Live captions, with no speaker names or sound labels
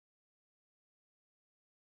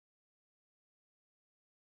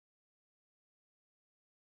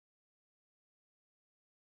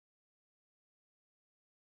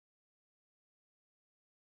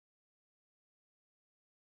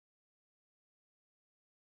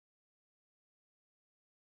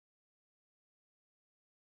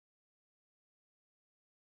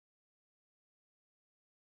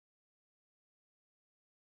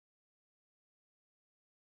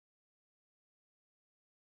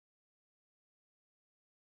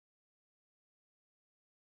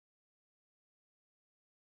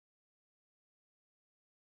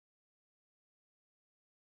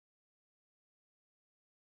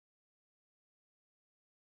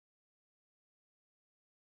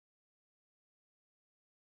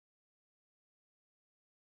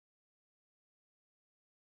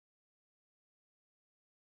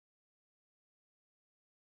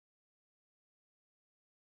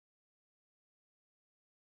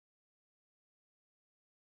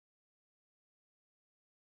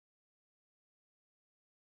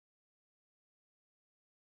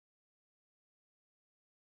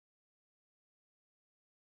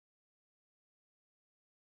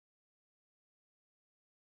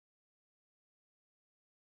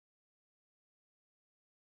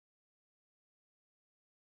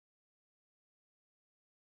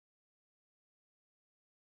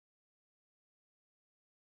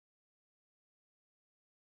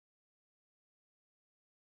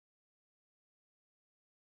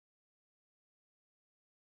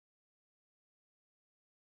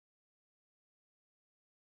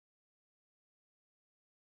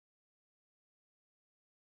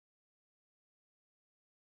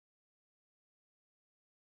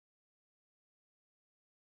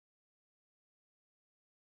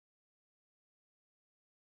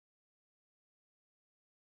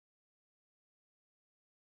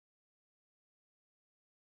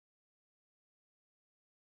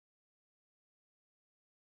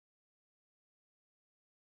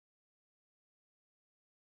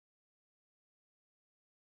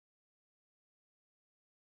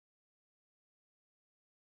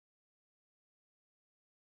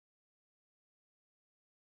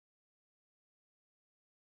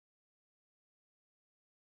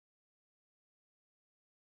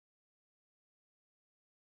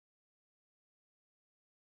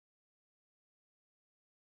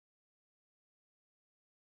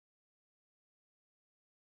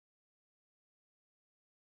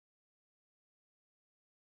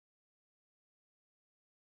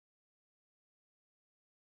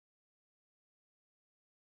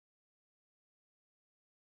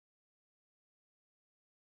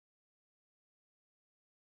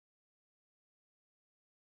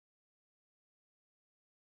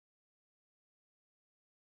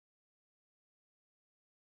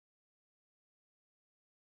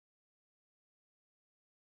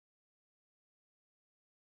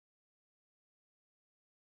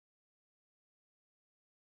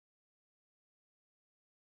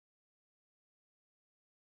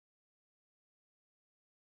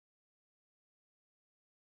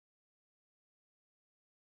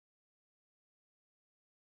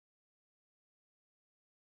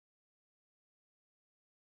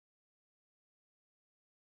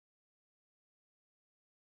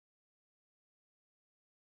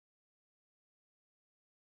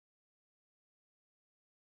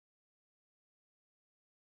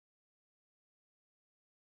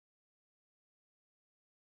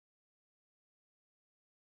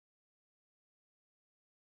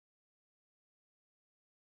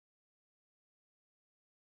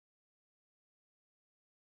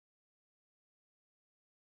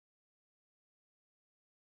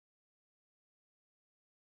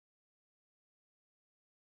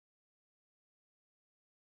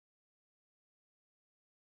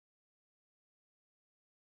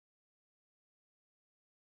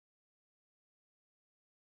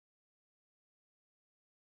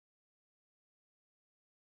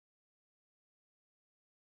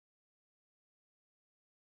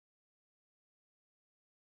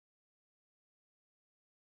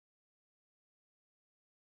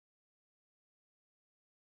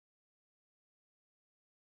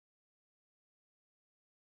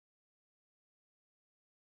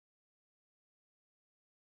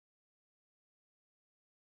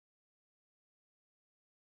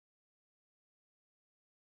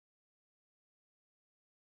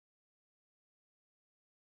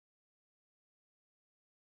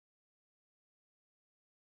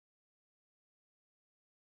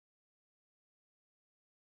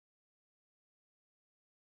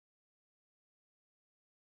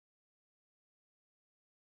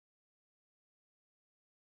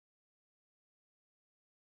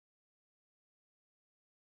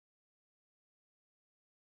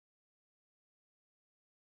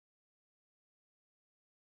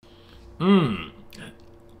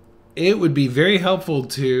It would be very helpful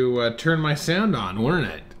to turn my sound on, wouldn't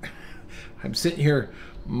it? I'm sitting here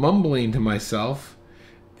mumbling to myself,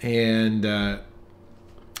 and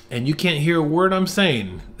you can't hear a word I'm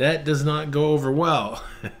saying. That does not go over well.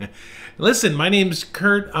 Listen, my name's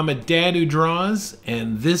Kurt. I'm a dad who draws,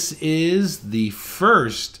 and this is the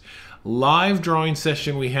first live drawing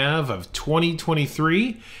session we have of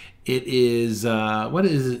 2023. It is, what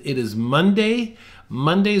is it? It is Monday.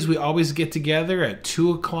 Mondays we always get together at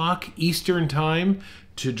 2 o'clock Eastern time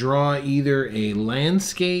to draw either a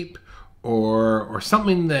landscape or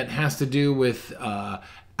something that has to do with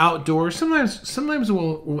outdoors. Sometimes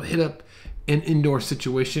we'll hit up an indoor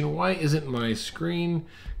situation. Why isn't my screen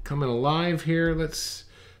coming alive here? Let's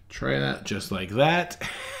try that just like that,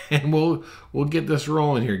 and we'll get this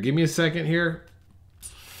rolling here. Give me a second here,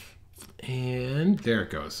 and there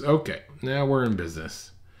it goes. Okay, now we're in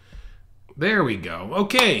business. There we go.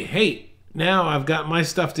 Okay, hey, now I've got my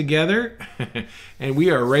stuff together, and we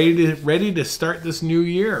are ready to start this new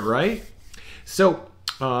year, right? So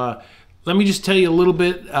let me just tell you a little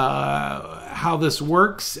bit how this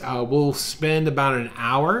works. We'll spend about an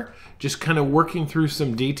hour just kind of working through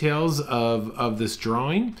some details of this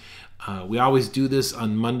drawing. We always do this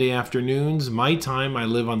on Monday afternoons. My time, I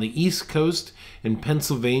live on the East Coast in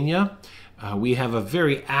Pennsylvania. We have a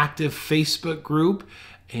very active Facebook group.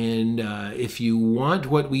 And if you want,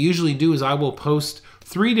 what we usually do is I will post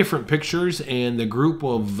 3 different pictures and the group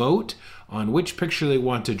will vote on which picture they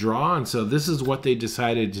want to draw. And so this is what they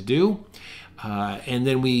decided to do. And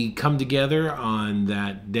then we come together on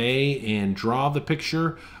that day and draw the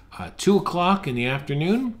picture 2 o'clock in the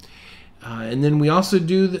afternoon. And then we also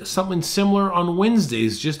do something similar on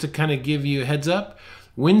Wednesdays, just to kind of give you a heads up.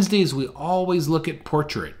 Wednesdays, we always look at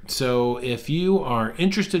portrait. So if you are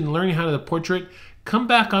interested in learning how to do portrait, come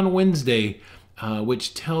back on Wednesday,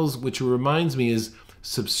 which reminds me is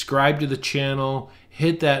subscribe to the channel,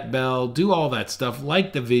 hit that bell, do all that stuff,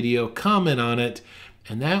 like the video, comment on it,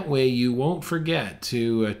 and that way you won't forget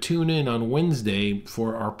to tune in on Wednesday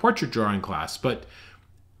for our portrait drawing class. But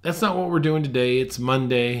that's not what we're doing today. It's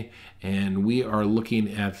Monday, and we are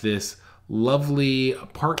looking at this lovely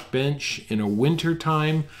park bench in a winter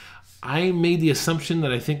time. I made the assumption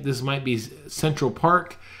that I think this might be Central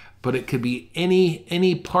Park, but it could be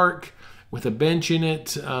any park with a bench in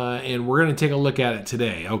it, and we're going to take a look at it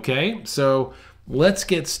today, okay? So let's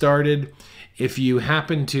get started. If you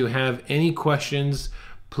happen to have any questions,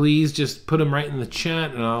 please just put them right in the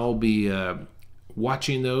chat, and I'll be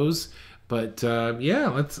watching those. But yeah,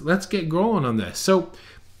 let's get going on this. So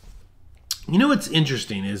you know what's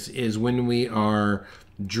interesting is when we are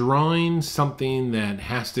drawing something that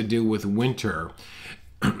has to do with winter,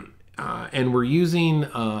 and we're using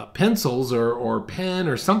pencils or pen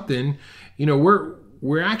or something, you know,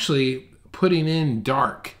 we're actually putting in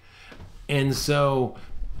dark. And so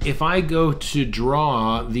if I go to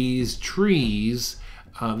draw these trees,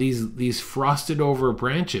 these frosted over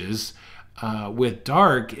branches with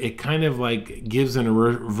dark, it kind of like gives a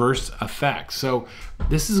reverse effect. So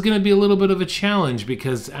this is going to be a little bit of a challenge,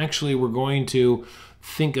 because actually we're going to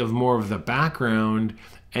think of more of the background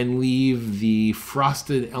and leave the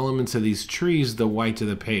frosted elements of these trees the white of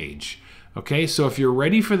the page. Okay, so if you're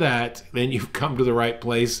ready for that, then you've come to the right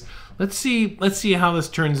place. Let's see how this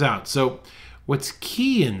turns out. So what's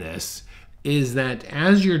key in this is that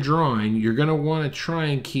as you're drawing, you're going to want to try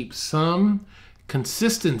and keep some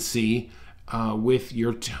consistency with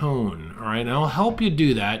your tone. All right, and I'll help you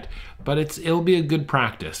do that, but it'll be a good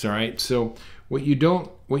practice. All right, so what you don't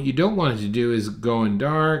want it to do is go in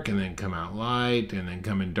dark and then come out light and then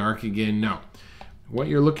come in dark again. No, what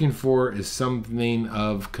you're looking for is something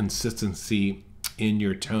of consistency in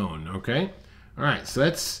your tone. Okay, all right, so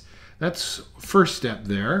that's first step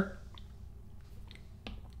there.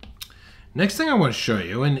 Next thing I want to show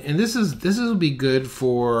you, and this will be good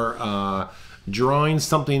for drawing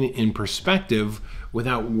something in perspective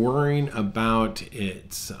without worrying about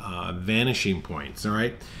its vanishing points. All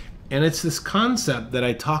right. And it's this concept that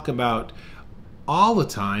I talk about all the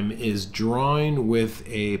time, is drawing with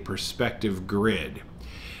a perspective grid.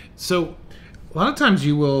 So a lot of times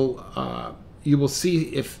you will see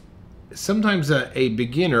if sometimes a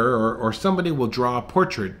beginner or somebody will draw a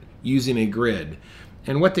portrait using a grid.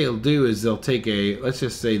 And what they'll do is they'll take let's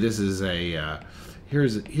just say this is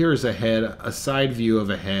here's a head, a side view of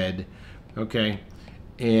a head, okay?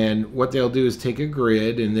 And what they'll do is take a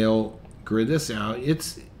grid and they'll grid this out.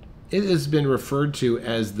 It has been referred to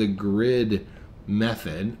as the grid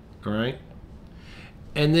method, all right?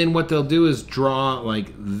 And then what they'll do is draw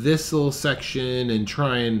like this little section and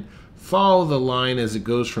try and follow the line as it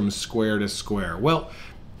goes from square to square. Well,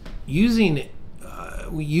 using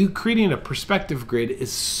you creating a perspective grid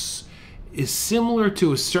is similar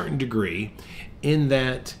to a certain degree, in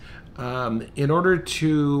that in order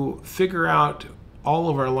to figure out all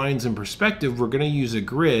of our lines in perspective, we're going to use a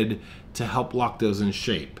grid to help lock those in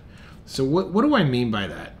shape. So what do I mean by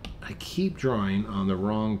that? I keep drawing on the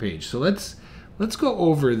wrong page. So let's go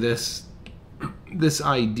over this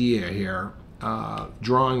idea here,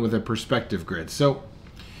 drawing with a perspective grid. So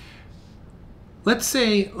let's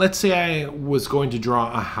say I was going to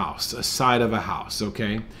draw a house, a side of a house,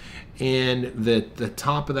 okay, and the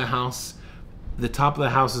top of the house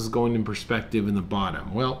is going in perspective in the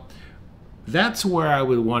bottom. Well, that's where I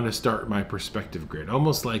would want to start my perspective grid,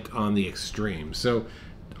 almost like on the extreme. So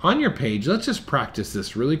on your page, let's just practice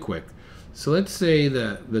this really quick. So let's say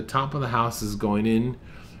the top of the house is going in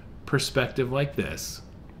perspective like this.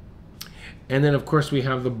 And then of course we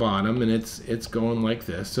have the bottom, and it's going like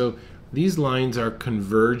this. So these lines are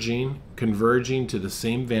converging to the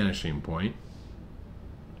same vanishing point.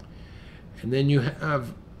 And then you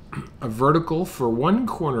have a vertical for one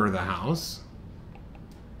corner of the house.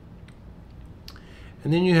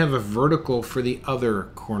 And then you have a vertical for the other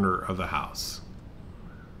corner of the house.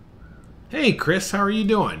 Hey Chris, how are you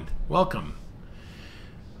doing? Welcome.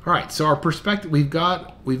 All right, so our perspective, we've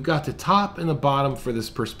got the top and the bottom for this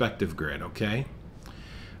perspective grid, okay?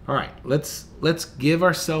 All right, let's give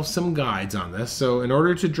ourselves some guides on this. So in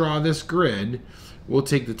order to draw this grid, we'll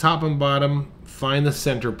take the top and bottom, find the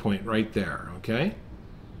center point right there, okay?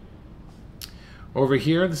 Over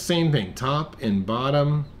here, the same thing, top and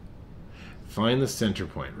bottom, find the center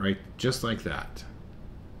point, right? Just like that.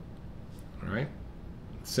 All right,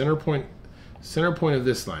 center point of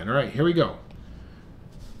this line. All right, here we go.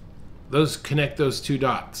 Connect those two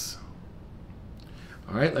dots.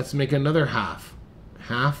 All right, let's make another half.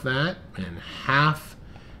 Half that and half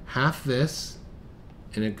this,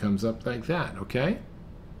 and it comes up like that, okay?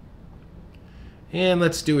 And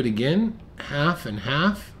let's do it again. Half and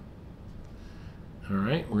half. All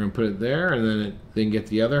right, we're gonna put it there, and then get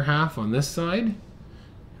the other half on this side,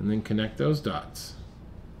 and then connect those dots.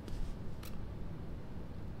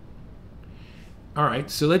 All right,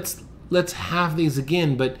 so let's halve these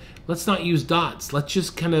again, but let's not use dots. Let's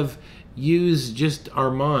just kind of use just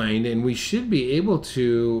our mind, and we should be able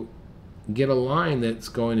to get a line that's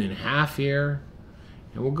going in half here,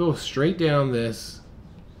 and we'll go straight down this.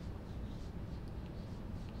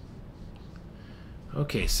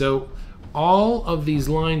 Okay, so all of these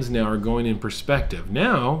lines now are going in perspective.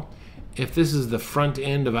 Now, if this is the front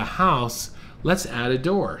end of a house, let's add a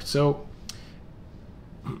door. So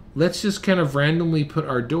let's just kind of randomly put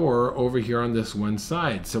our door over here on this one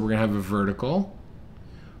side. So we're gonna have a vertical,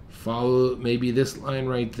 follow maybe this line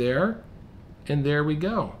right there, and there we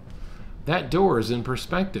go. That door is in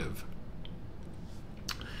perspective.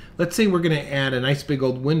 Let's say we're gonna add a nice big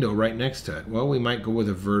old window right next to it. Well, we might go with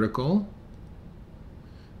a vertical,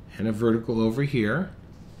 and a vertical over here,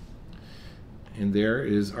 and there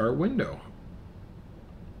is our window.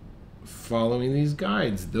 Following these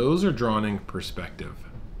guides, those are drawn in perspective.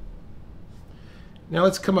 Now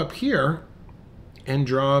let's come up here and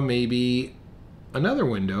draw maybe another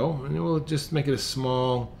window, and we'll just make it a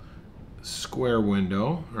small square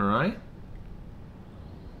window, all right?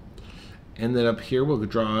 And then up here we'll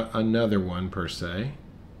draw another one per se.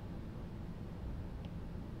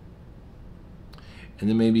 And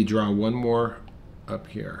then maybe draw one more up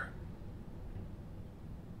here.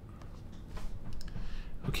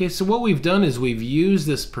 Okay, so what we've done is we've used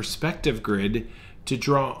this perspective grid to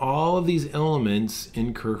draw all of these elements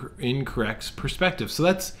in correct perspective. So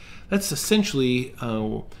that's essentially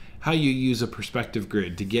how you use a perspective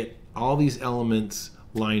grid to get all these elements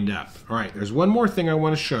lined up. All right, there's one more thing I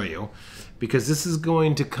want to show you, because this is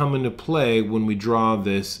going to come into play when we draw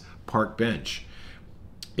this park bench.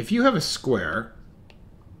 If you have a square,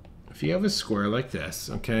 like this,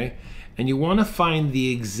 okay, and you want to find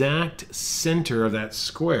the exact center of that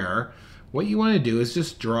square, what you want to do is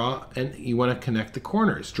just draw, and you want to connect the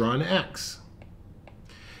corners. Draw an X.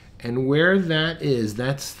 And where that is,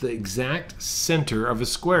 that's the exact center of a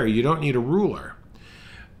square. You don't need a ruler.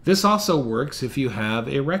 This also works if you have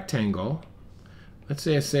a rectangle. Let's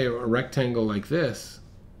say I say a rectangle like this,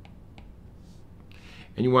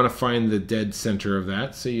 and you want to find the dead center of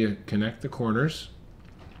that, so you connect the corners.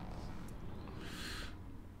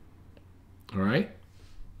 All right,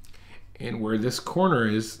 and where this corner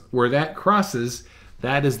is, where that crosses,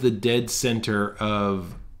 that is the dead center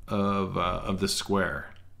of the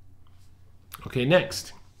square. Okay,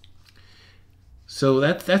 next. So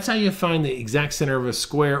that's how you find the exact center of a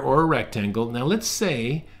square or a rectangle. Now let's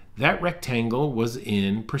say that rectangle was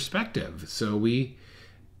in perspective. So we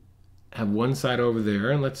have one side over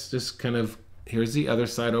there, and let's just kind of, here's the other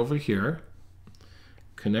side over here.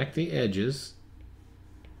 Connect the edges.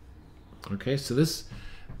 Okay, so this,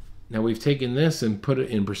 now we've taken this and put it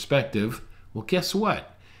in perspective. Well, guess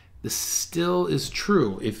what? This still is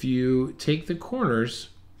true. If you take the corners,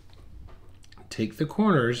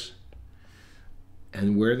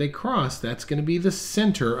 and where they cross, that's going to be the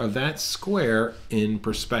center of that square in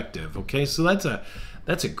perspective. Okay, so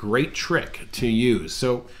that's a great trick to use.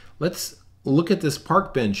 So let's look at this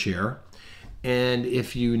park bench here, and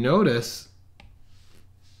if you notice,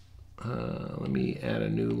 let me add a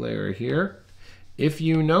new layer here. If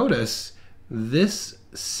you notice, this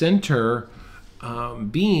center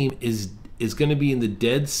beam is going to be in the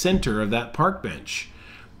dead center of that park bench.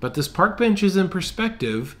 But this park bench is in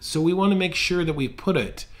perspective, so we want to make sure that we put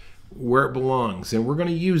it where it belongs. And we're going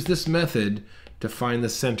to use this method to find the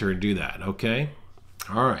center and do that, okay?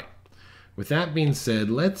 All right. With that being said,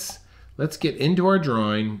 let's get into our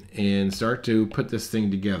drawing and start to put this thing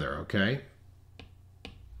together, okay?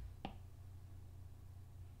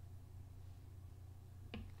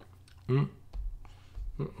 I'm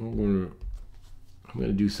going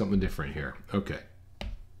to do something different here. Okay.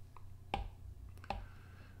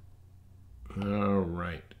 All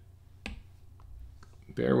right.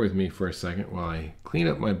 Bear with me for a second while I clean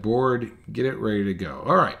up my board, get it ready to go.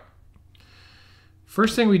 All right.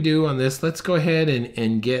 First thing we do on this, let's go ahead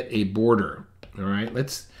and get a border. All right.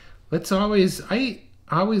 Let's always, I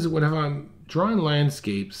always, when I'm drawing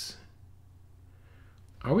landscapes,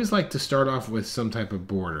 I always like to start off with some type of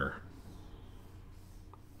border.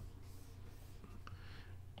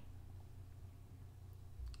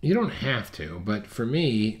 You don't have to, but for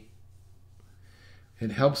me,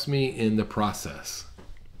 it helps me in the process.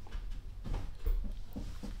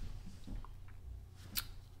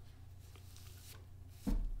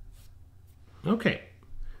 Okay.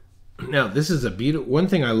 Now this is a beautiful. One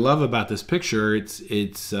thing I love about this picture, it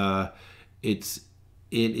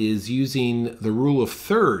is using the rule of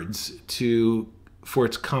thirds for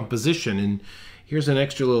its composition. And here's an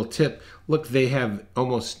extra little tip. Look, they have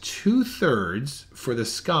almost 2/3 for the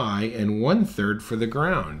sky and 1/3 for the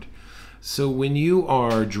ground. So when you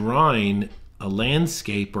are drawing a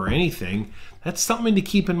landscape or anything, that's something to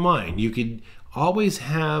keep in mind. You could always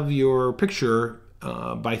have your picture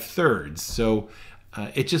by thirds. So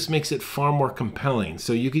it just makes it far more compelling.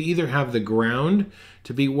 So you could either have the ground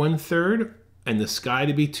to be 1/3 and the sky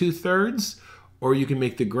to be 2/3, or you can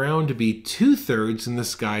make the ground to be 2/3 and the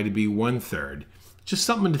sky to be 1/3. Just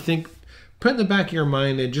something to think, put in the back of your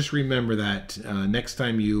mind, and just remember that next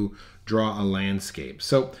time you draw a landscape.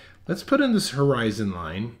 So let's put in this horizon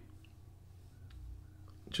line,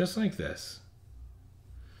 just like this.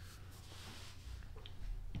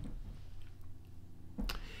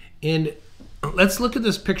 And let's look at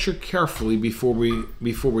this picture carefully before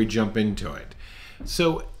we jump into it.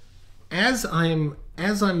 So as I'm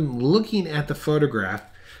looking at the photograph,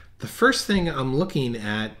 the first thing I'm looking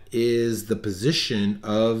at is the position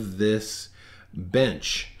of this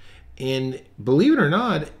bench. And believe it or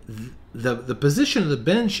not, the position of the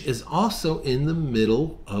bench is also in the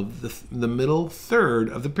middle of the middle third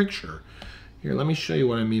of the picture. Here, let me show you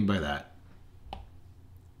what I mean by that.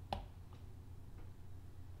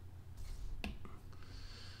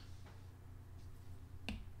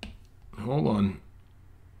 Hold on.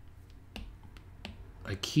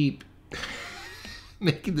 I keep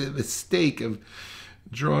making the mistake of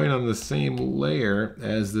drawing on the same layer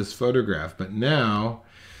as this photograph, but now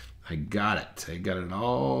I got it. I got it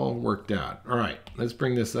all worked out. All right, let's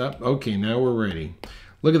bring this up. Okay, now we're ready.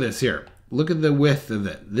 Look at this here. Look at the width of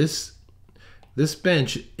it. This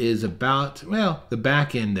bench is about, well, the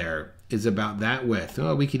back end there is about that width.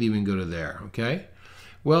 Oh, we could even go to there, okay?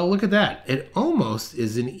 Well, look at that. It almost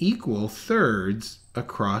is in equal thirds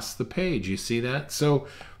across the page. You see that? So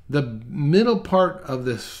the middle part of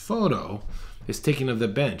this photo is taken of the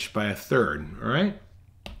bench by 1/3, all right?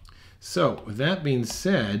 So with that being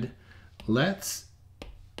said, let's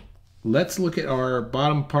look at our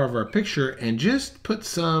bottom part of our picture and just put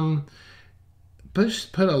a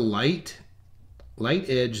light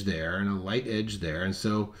edge there and a light edge there. And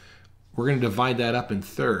so we're going to divide that up in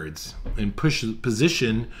thirds and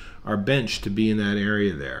position our bench to be in that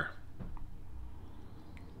area there.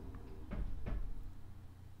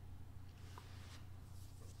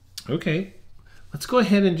 Okay, let's go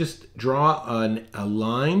ahead and just draw a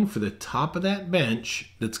line for the top of that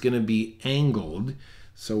bench that's going to be angled.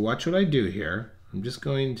 So watch what I do here. I'm just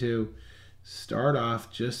going to start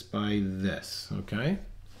off just by this, okay?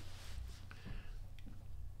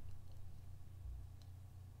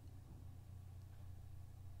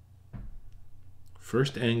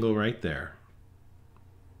 First angle right there.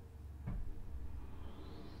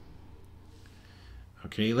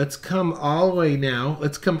 Okay, let's come all the way now.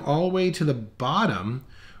 Let's come all the way to the bottom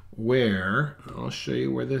where, I'll show you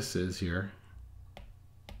where this is here.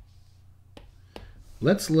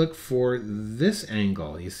 Let's look for this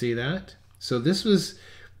angle. You see that? So this is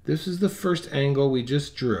the first angle we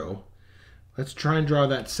just drew. Let's try and draw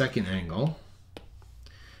that second angle.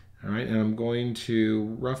 All right, and I'm going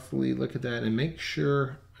to roughly look at that and make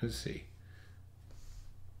sure, let's see.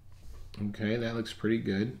 Okay, that looks pretty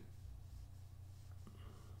good.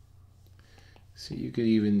 See, you could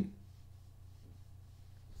even,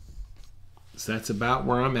 so that's about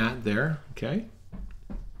where I'm at there, okay?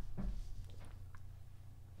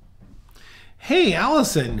 Hey,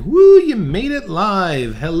 Allison, woo, you made it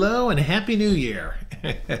live. Hello and Happy New Year.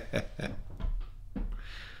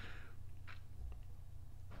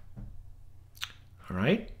 All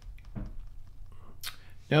right.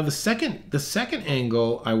 Now the second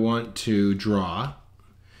angle I want to draw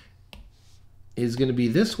is going to be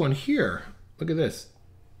this one here. Look at this.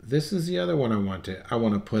 This is the other one I want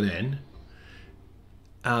to put in.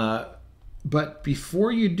 But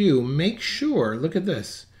before you do, make sure, look at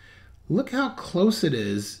this. Look how close it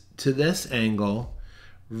is to this angle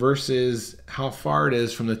versus how far it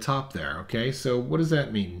is from the top there, okay? So what does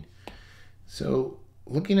that mean? So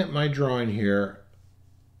looking at my drawing here,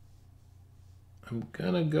 I'm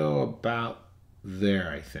gonna go about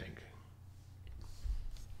there, I think.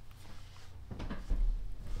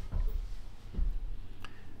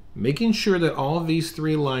 Making sure that all of these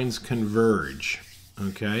three lines converge,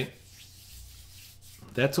 okay?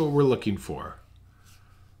 That's what we're looking for.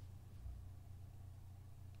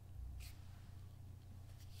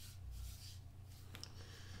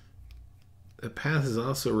 The path is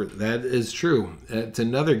also, that is true. It's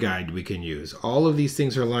another guide we can use. All of these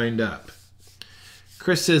things are lined up.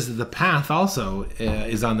 Chris says that the path also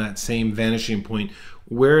is on that same vanishing point.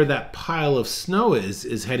 Where that pile of snow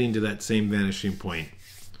is heading to that same vanishing point.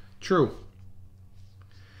 True.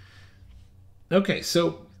 Okay,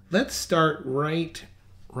 so let's start right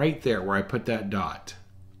there where I put that dot.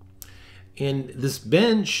 And this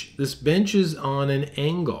bench is on an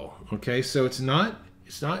angle. Okay, so it's not,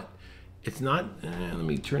 let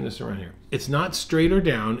me turn this around here. It's not straight or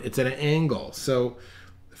down, it's at an angle. So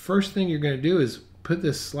the first thing you're going to do is put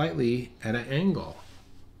this slightly at an angle.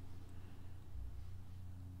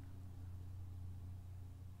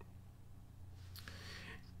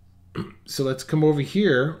 So let's come over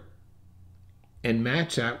here and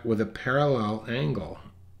match that with a parallel angle.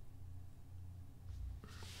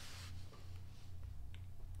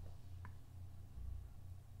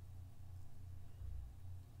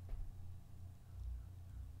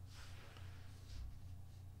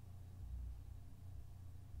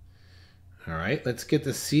 All right, let's get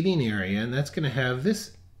the seating area, and that's going to have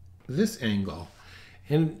this angle.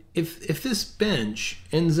 And if this bench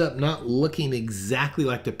ends up not looking exactly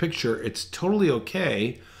like the picture, it's totally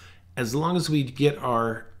okay as long as we get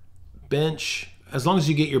our bench, as long as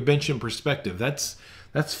you get your bench in perspective. That's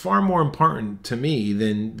far more important to me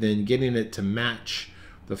than getting it to match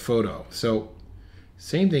the photo. So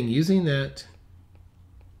same thing, using that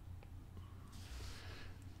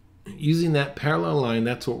parallel line,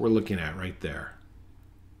 that's what we're looking at right there.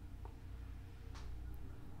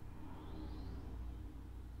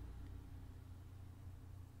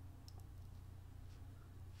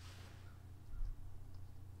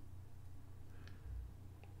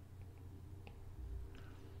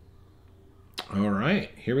 All right,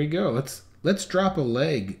 here we go. Let's drop a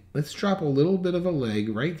leg. Let's drop a little bit of a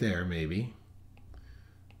leg right there, maybe.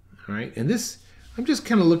 All right, and this, I'm just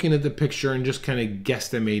kind of looking at the picture and just kind of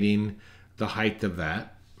guesstimating the height of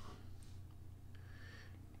that.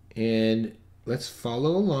 And let's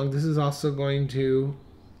follow along. This is also going to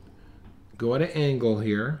go at an angle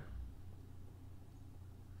here.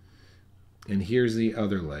 And here's the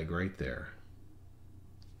other leg right there.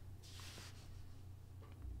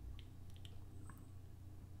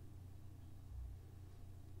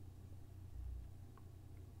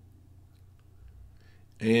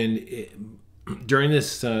 And during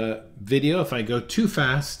this video, if I go too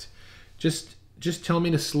fast, just tell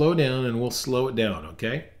me to slow down and we'll slow it down,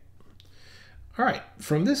 okay? All right,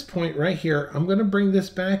 from this point right here, I'm going to bring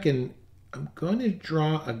this back and I'm going to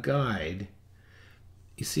draw a guide.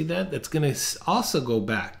 You see that? That's going to also go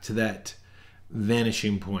back to that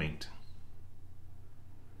vanishing point.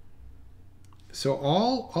 So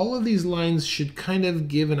all of these lines should kind of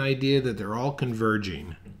give an idea that they're all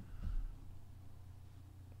converging.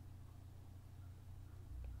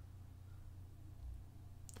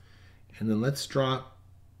 And then let's drop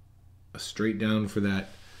straight down for that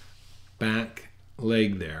back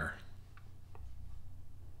leg there.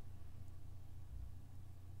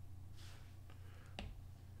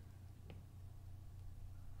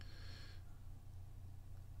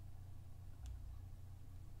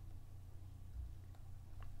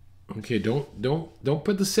 Okay, don't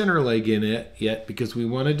put the center leg in it yet, because we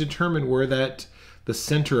want to determine where the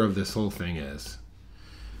center of this whole thing is.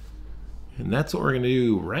 And that's what we're going to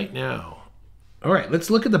do right now. All right, let's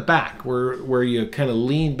look at the back where you kind of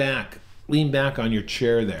lean back on your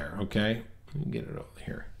chair there, okay? Let me get it over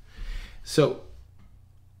here. So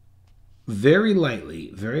very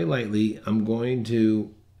lightly, I'm going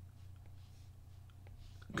to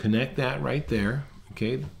connect that right there,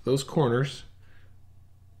 okay? Those corners.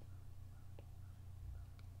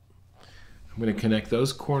 I'm going to connect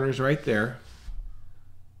those corners right there.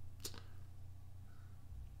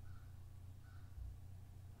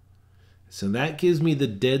 So that gives me the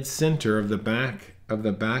dead center of the back of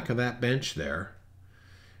that bench there.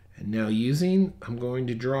 And now I'm going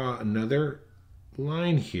to draw another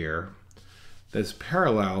line here that's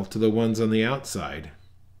parallel to the ones on the outside.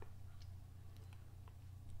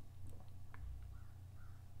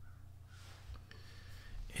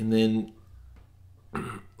 And then,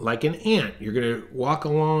 like an ant, you're going to walk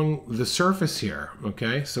along the surface here,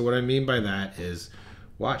 okay? So what I mean by that is,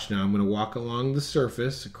 watch now, I'm going to walk along the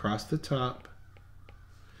surface, across the top,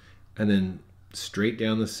 and then straight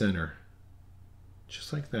down the center,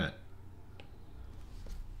 just like that.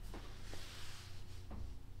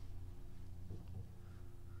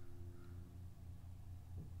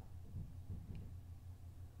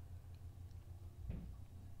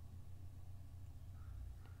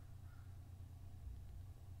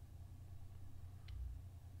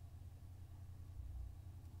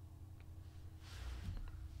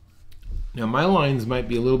 Now my lines might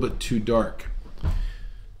be a little bit too dark.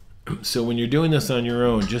 So when you're doing this on your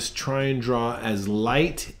own, just try and draw as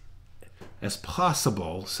light as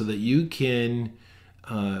possible so that you can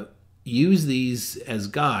use these as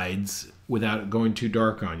guides without it going too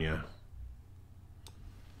dark on you.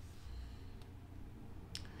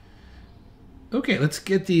 Okay, let's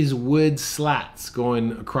get these wood slats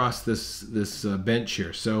going across this bench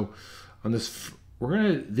here. So on this,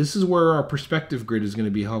 this is where our perspective grid is going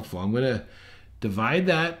to be helpful. I'm going to divide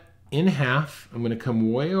that in half. I'm going to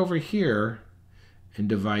come way over here and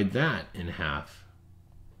divide that in half.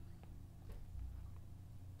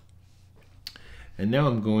 And now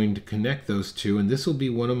I'm going to connect those two, and this will be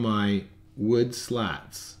one of my wood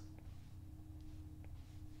slats.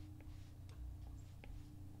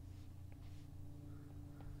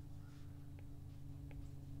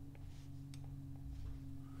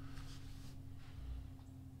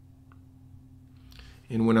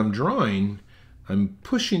 And when I'm drawing, I'm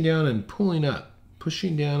pushing down and pulling up,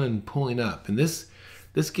 pushing down and pulling up. And this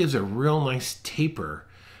gives a real nice taper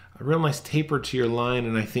to your line,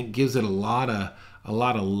 and I think gives it a lot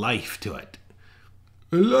of life to it.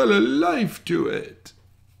 A lot of life to it.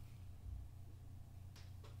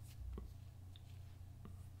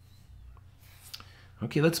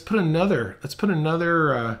 Okay, let's put another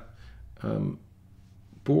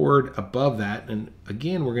board above that, and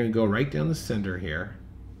again we're going to go right down the center here.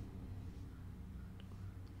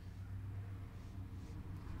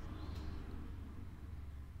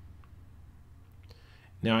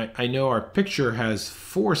 Now I know our picture has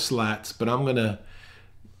 4 slats, but I'm gonna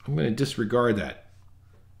disregard that.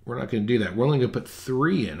 We're not going to do that. We're only going to put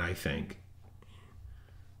 3 in, I think,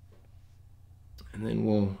 and then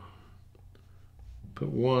we'll put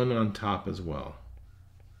 1 on top as well.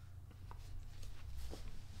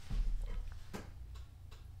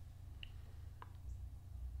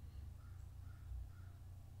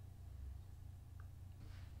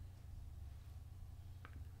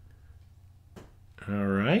 All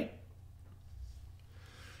right.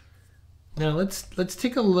 Now let's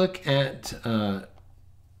take a look at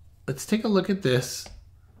this.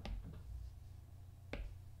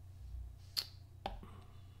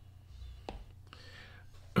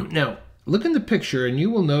 Now look in the picture, and you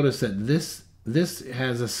will notice that this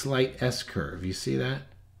has a slight S curve. You see that?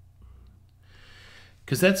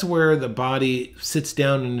 Because that's where the body sits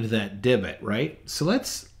down into that divot, right? So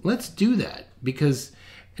let's do that, because.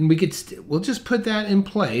 And we'll just put that in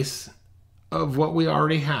place of what we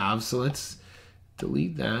already have. So let's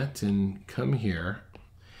delete that and come here.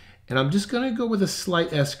 And I'm just going to go with a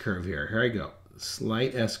slight S curve here. Here I go.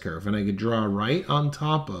 Slight S curve. And I could draw right on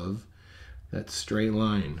top of that straight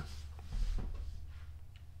line.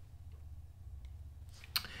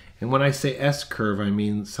 And when I say S curve, I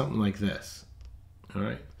mean something like this. All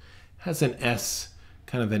right. It has an S,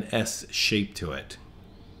 kind of an S shape to it.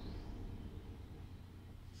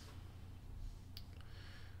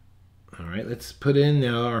 All right, let's put in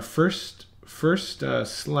now our first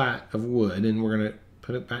slat of wood, and we're going to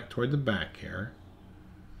put it back toward the back here.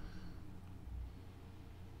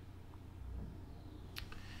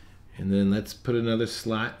 And then let's put another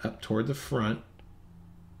slat up toward the front.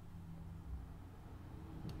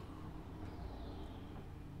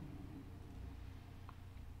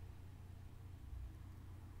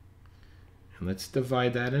 And let's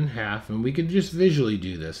divide that in half, and we can just visually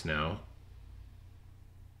do this now.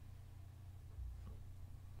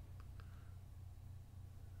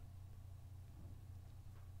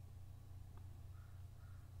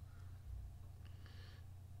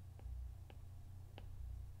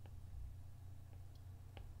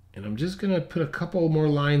 And I'm just going to put a couple more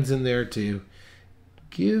lines in there to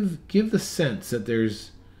give the sense that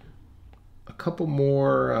there's a couple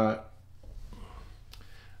more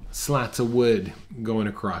slats of wood going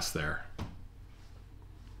across there.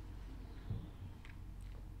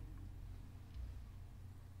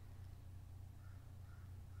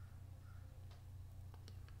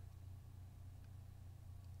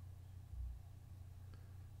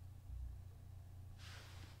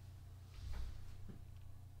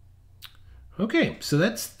 Okay, so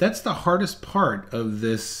that's the hardest part of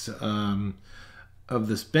this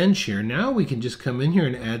bench here. Now we can just come in here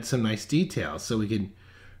and add some nice details. So we can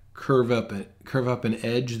curve up an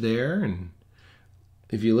edge there, and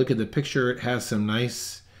if you look at the picture, it has some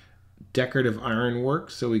nice decorative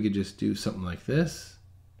ironwork. So we could just do something like this.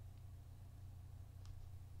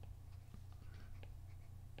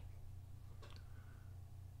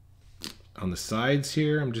 On the sides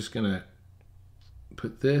here, I'm just gonna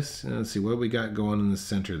put this, and let's see what we got going in the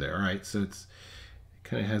center there. All right, so it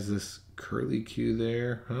kind of has this curly Q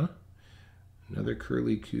there, huh? Another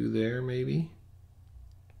curly Q there, maybe.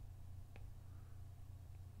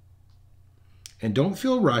 And don't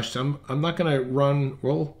feel rushed. I'm not gonna run.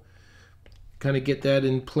 We'll kind of get that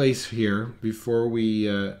in place here before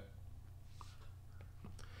we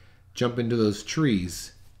jump into those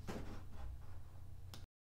trees.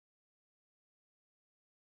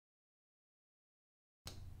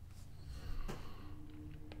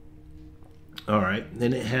 All right,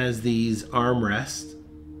 then it has these armrests.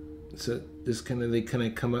 So this they kind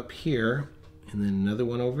of come up here, and then another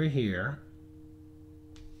one over here.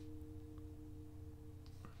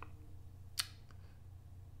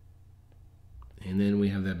 And then we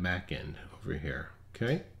have that back end over here,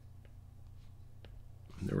 okay?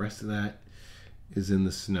 And the rest of that is in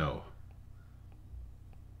the snow.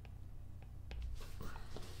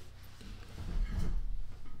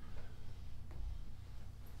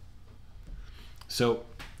 So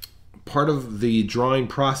part of the drawing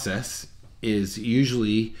process is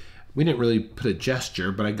usually, we didn't really put a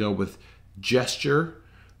gesture, but I go with gesture,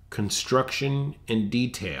 construction, and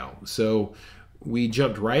detail. So we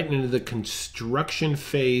jumped right into the construction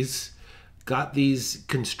phase, got these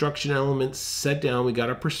construction elements set down, we got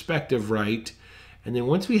our perspective right, and then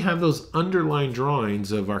once we have those underlying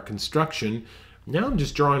drawings of our construction, now I'm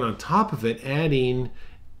just drawing on top of it, adding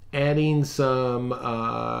some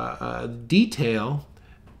detail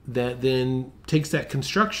that then takes that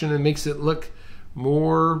construction and makes it look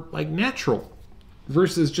more like natural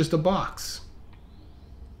versus just a box.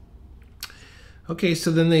 Okay,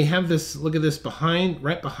 so then they have this, look at this,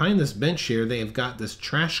 right behind this bench here, they have got this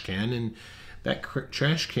trash can, and that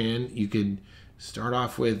trash can, you could start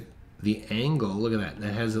off with the angle. Look at that,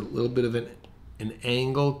 that has a little bit of an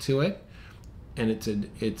angle to it, and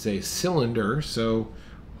it's a cylinder, so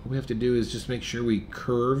what we have to do is just make sure we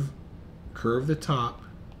curve the top.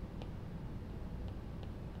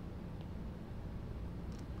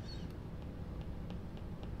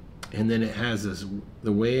 And then it has this,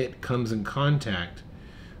 the way it comes in contact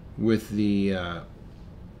with the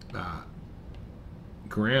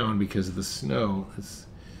ground because of the snow.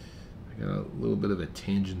 I got a little bit of a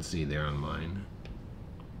tangency there on mine.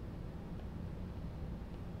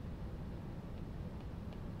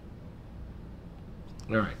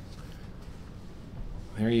 All right,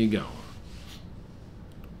 there you go.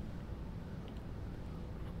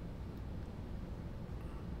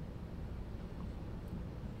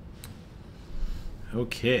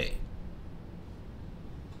 Okay,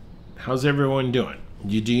 how's everyone doing?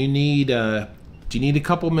 Do you need a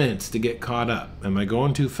couple minutes to get caught up? Am I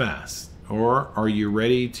going too fast, or are you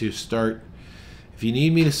ready to start? If you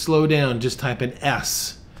need me to slow down, just type an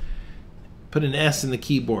S. Put an S in the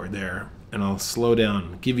keyboard there, and I'll slow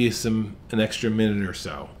down, give you an extra minute or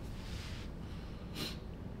so.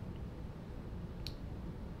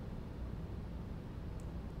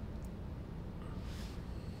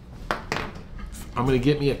 I'm gonna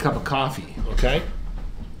get me a cup of coffee, okay?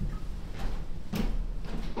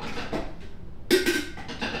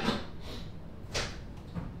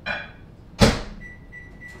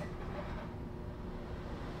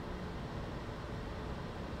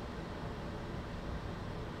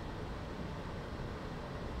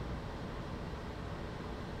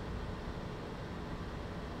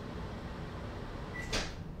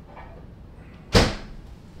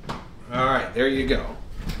 right, there you go.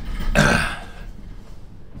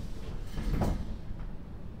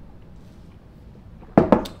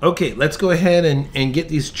 Okay, let's go ahead and get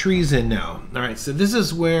these trees in now. All right, so this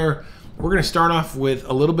is where we're going to start off with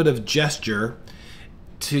a little bit of gesture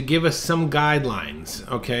to give us some guidelines.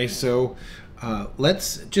 Okay, so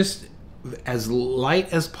let's just, as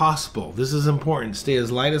light as possible. This is important. Stay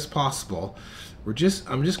as light as possible. I'm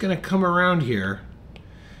just going to come around here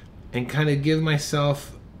and kind of give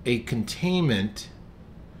myself a containment,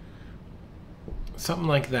 something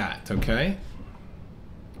like that. Okay.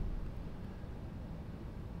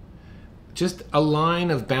 Just a line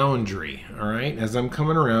of boundary, all right, as I'm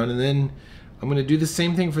coming around, and then I'm going to do the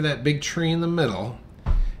same thing for that big tree in the middle.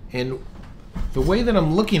 And the way that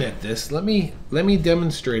I'm looking at this, let me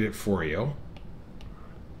demonstrate it for you.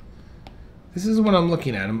 This is what I'm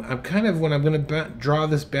looking at. I'm kind of, when I'm going to draw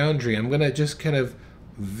this boundary, I'm going to just kind of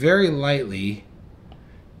very lightly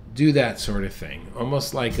do that sort of thing,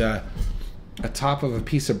 almost like a top of a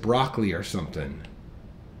piece of broccoli or something.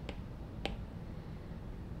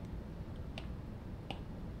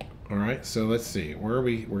 All right, so let's see. Where are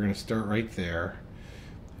we? We're going to start right there.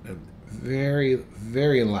 Very,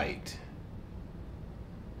 very light.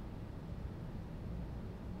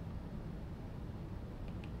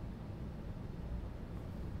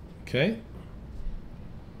 Okay.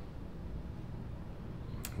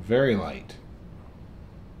 Very light.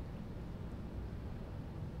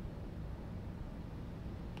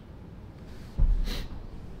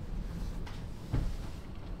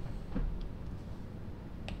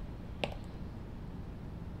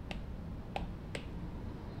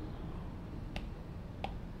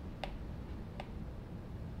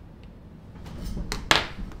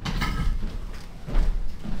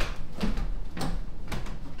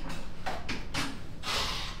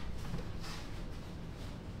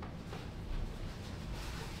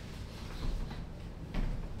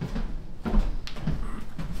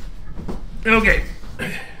 Okay,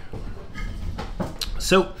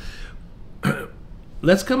 so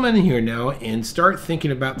let's come in here now and start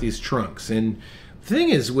thinking about these trunks. And the thing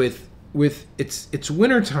is, with it's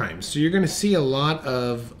winter time, so you're going to see a lot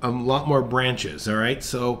more branches. All right,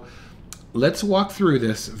 so let's walk through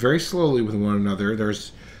this very slowly with one another.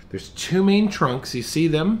 There's two main trunks. You see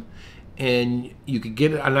them, and you can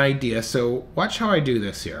get an idea. So watch how I do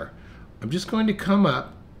this here. I'm just going to come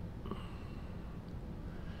up.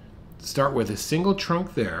 Start with a single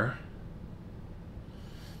trunk there,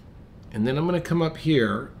 and then I'm going to come up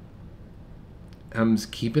here. I'm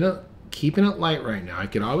just keeping it light right now. I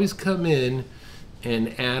could always come in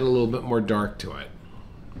and add a little bit more dark to it.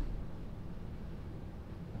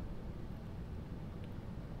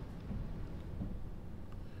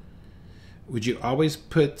 Would you always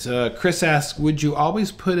put, Chris asks, would you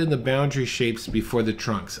always put in the boundary shapes before the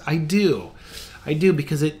trunks? I do. I do,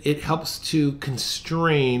 because it helps to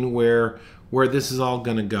constrain where this is all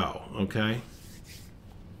going to go, okay?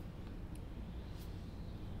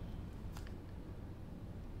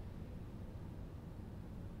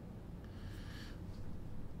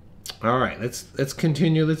 All right, let's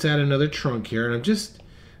continue. Let's add another trunk here. And I'm just,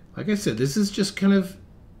 like I said, this is just kind of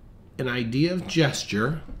an idea of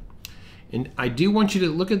gesture. And I do want you to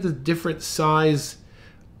look at the different size,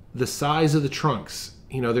 the size of the trunks.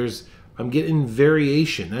 You know, I'm getting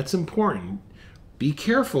variation. That's important. Be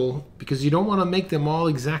careful, because you don't want to make them all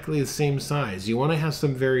exactly the same size. You want to have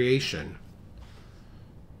some variation.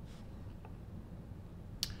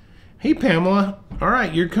 Hey, Pamela. All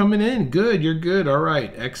right, you're coming in. Good, you're good. All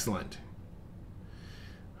right, excellent.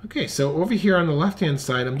 Okay, so over here on the left-hand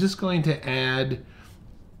side, I'm just going to add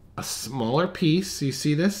a smaller piece. You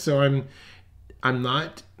see this? So I'm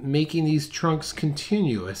not making these trunks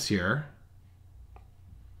continuous here.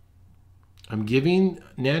 I'm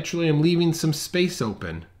leaving some space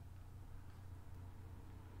open.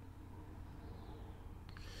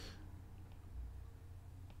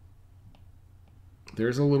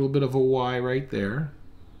 There's a little bit of a Y right there.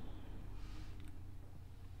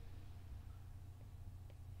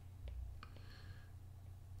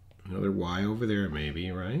 Another Y over there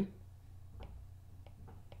maybe, right?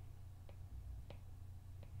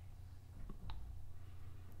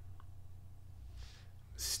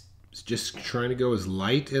 Just trying to go as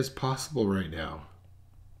light as possible right now.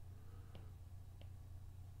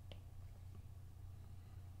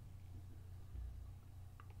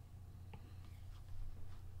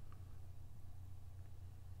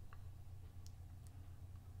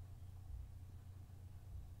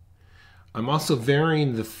 I'm also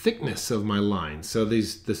varying the thickness of my line. So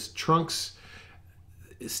this trunks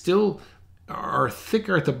still are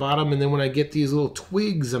thicker at the bottom, and then when I get these little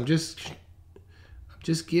twigs, I'm just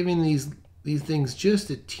giving these these things just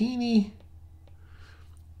a teeny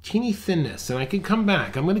thinness, and I can come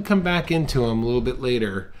back. I'm going to come back into them a little bit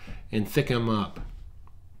later and thicken them up.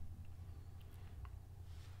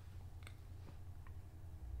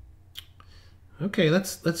 Okay,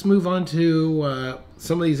 let's move on to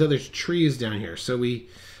some of these other trees down here. So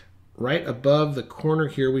right above the corner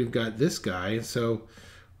here, we've got this guy. So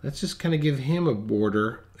let's just kind of give him a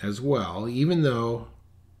border as well, even though.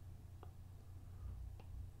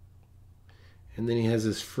 And then he has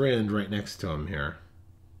his friend right next to him here.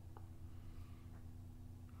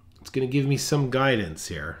 It's going to give me some guidance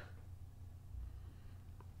here.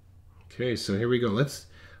 Okay, so here we go. Let's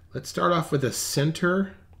start off with a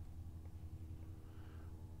center.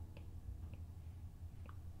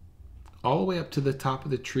 All the way up to the top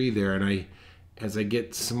of the tree there, and as I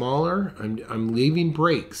get smaller, I'm leaving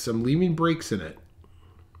breaks. I'm leaving breaks in it.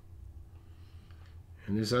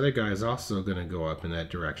 And this other guy is also going to go up in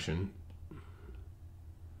that direction.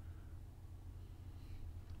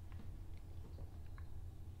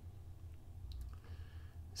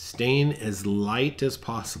 Staying as light as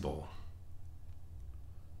possible.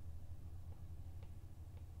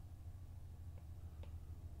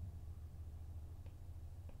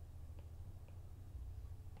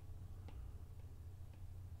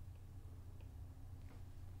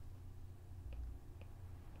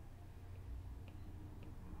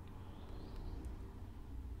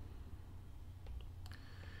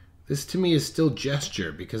 This to me is still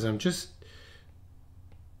gesture because I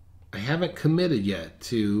haven't committed yet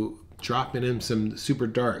to dropping in some super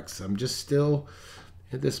darks. I'm just still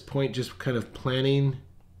at this point just kind of planning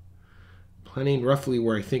roughly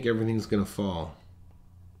where I think everything's going to fall.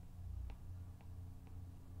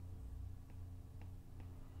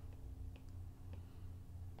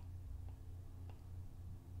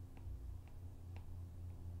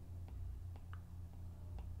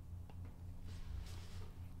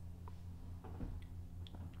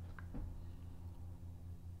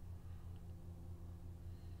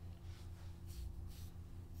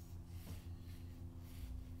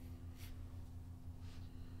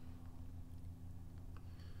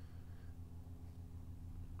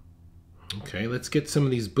 Okay, let's get some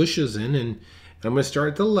of these bushes in, and I'm going to start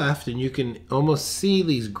at the left, and you can almost see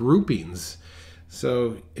these groupings.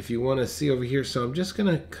 So if you want to see over here, so I'm just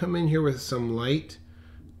going to come in here with some light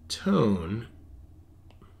tone.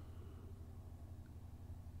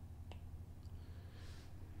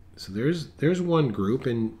 So there's one group,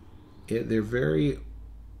 and they're very.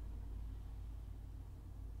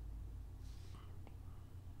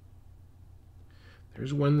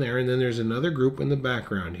 There's one there, and then there's another group in the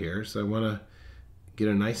background here. So I want to get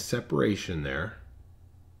a nice separation there.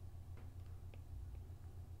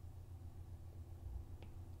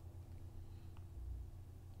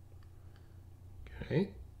 Okay.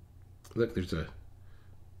 Look, there's a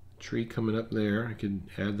tree coming up there. I could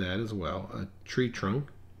add that as well. A tree trunk.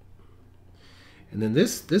 And then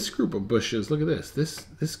this group of bushes, look at this.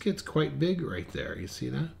 This gets quite big right there. You see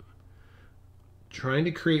that? Trying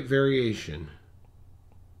to create variation.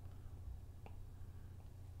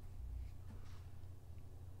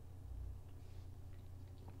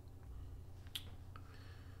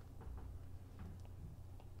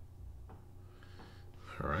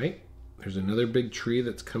 All right, there's another big tree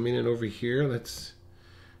that's coming in over here. Let's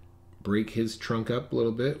break his trunk up a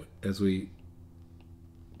little bit as we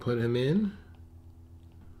put him in.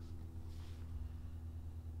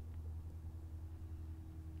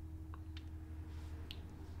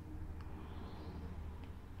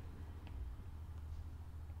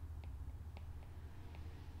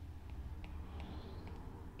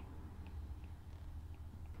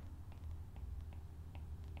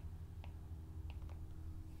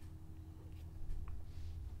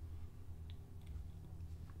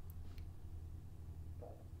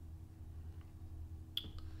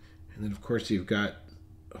 And then of course you've got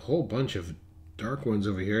a whole bunch of dark ones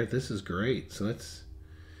over here. This is great. So that's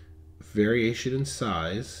variation in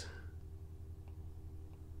size.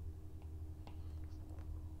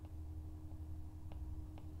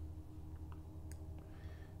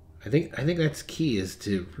 I think that's key, is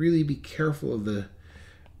to really be careful of the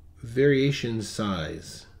variation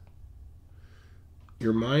size.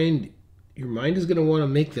 Your mind is going to want to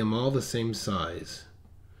make them all the same size.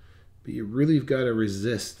 But you really have got to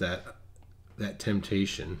resist that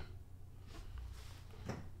temptation.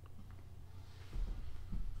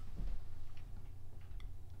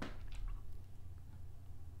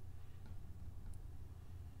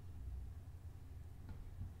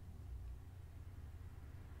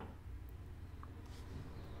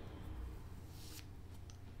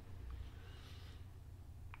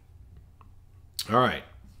 All right.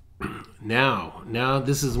 Now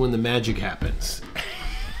this is when the magic happens.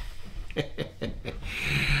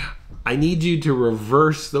 I need you to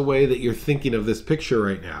reverse the way that you're thinking of this picture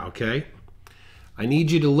right now, okay? I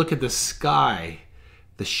need you to look at the sky,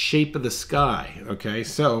 the shape of the sky, okay?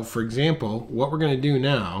 So, for example, what we're going to do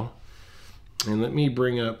now, and let me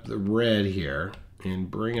bring up the red here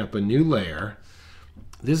and bring up a new layer.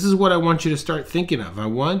 This is what I want you to start thinking of.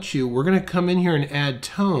 We're going to come in here and add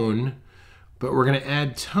tone, but we're going to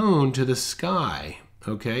add tone to the sky,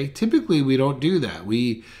 okay? Typically, we don't do that.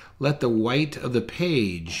 We let the white of the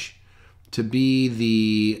page to be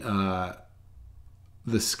the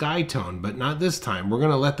sky tone, but not this time. We're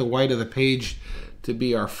going to let the white of the page to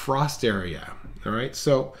be our frost area, all right?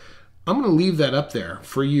 So I'm going to leave that up there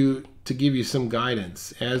for you to give you some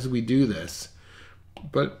guidance as we do this.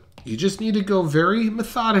 But you just need to go very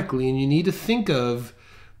methodically, and you need to think of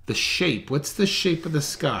the shape. What's the shape of the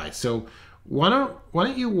sky? So why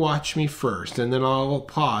don't you watch me first, and then I'll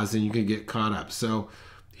pause and you can get caught up. So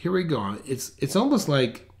here we go. It's almost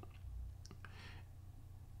like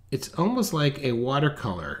a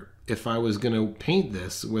watercolor. If I was going to paint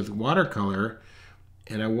this with watercolor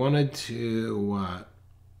and I wanted to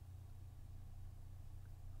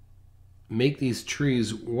make these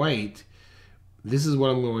trees white, this is what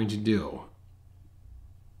I'm going to do.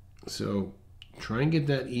 So try and get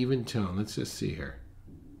that even tone. Let's just see here.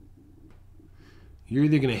 You're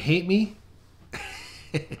either going to hate me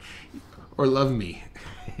or love me.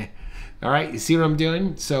 All right, you see what I'm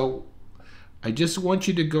doing? So I just want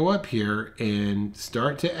you to go up here and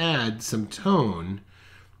start to add some tone.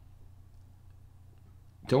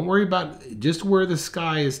 Don't worry about just where the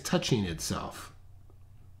sky is touching itself.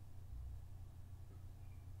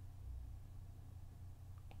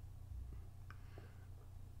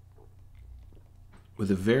 With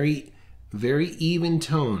a very, very even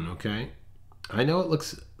tone, okay? I know it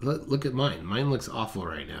looks, look at mine. Mine looks awful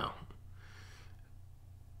right now.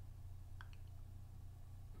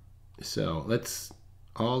 So let's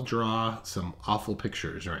all draw some awful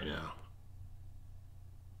pictures right now.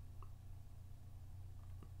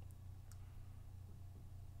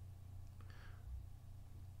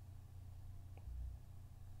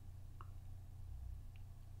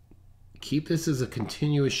 Keep this as a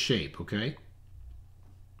continuous shape, okay?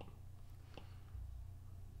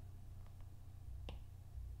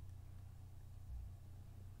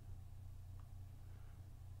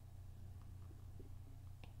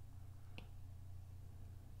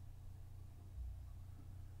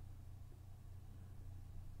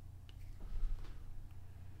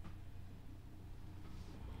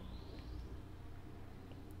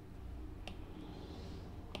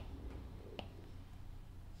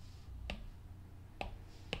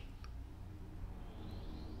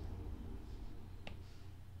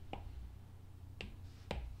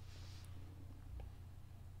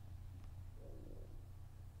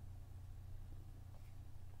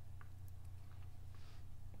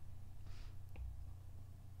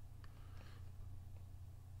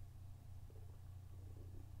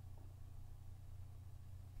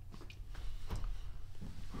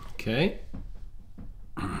 Okay.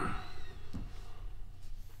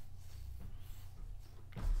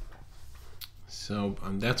 So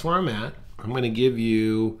that's where I'm at. I'm going to give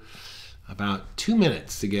you about 2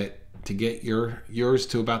 minutes to get yours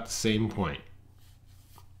to about the same point.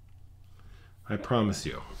 I promise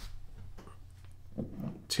you.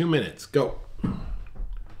 2 minutes. Go.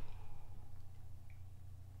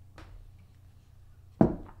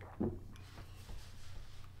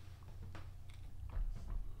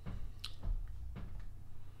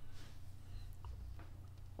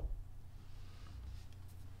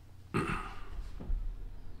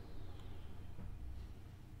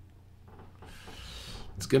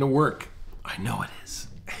 It's gonna work. I know it is.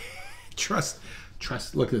 Trust.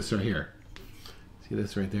 Look at this right here. See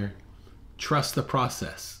this right there? Trust the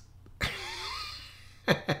process.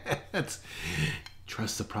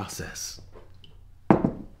 Trust the process.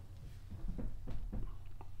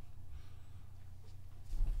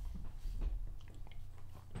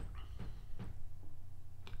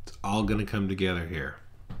 It's all gonna come together here.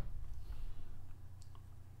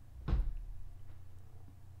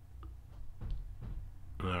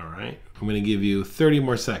 All right, I'm going to give you 30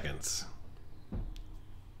 more seconds.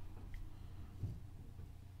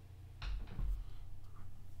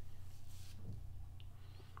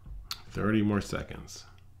 30 more seconds.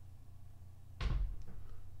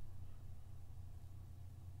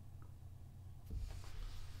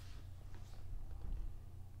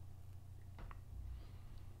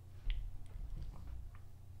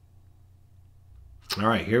 All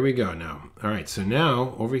right, here we go now. All right, so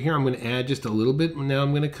now over here I'm going to add just a little bit. Now I'm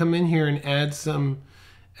going to come in here and add some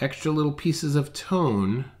extra little pieces of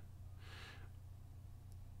tone.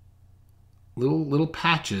 Little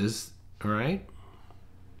patches, all right?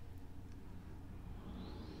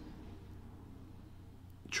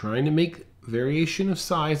 Trying to make variation of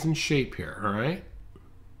size and shape here, all right?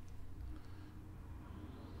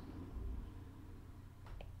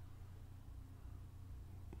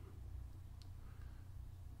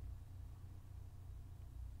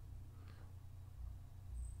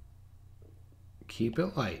 Keep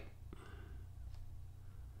it light.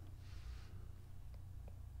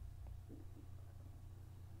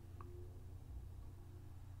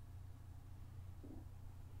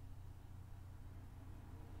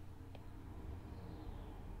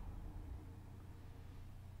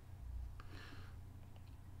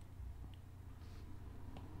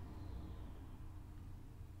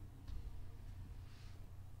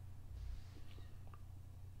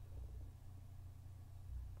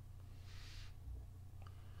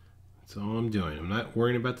 That's all I'm doing. I'm not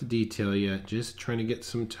worrying about the detail yet, just trying to get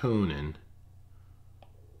some tone in.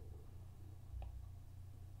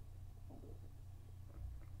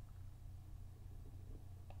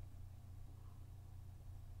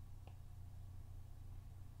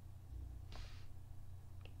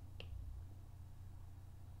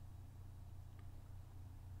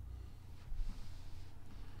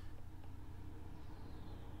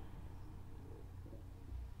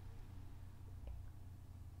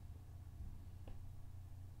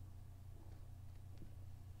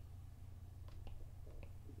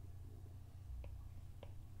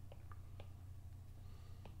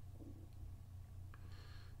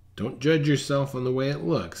 Don't judge yourself on the way it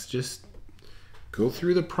looks. Just go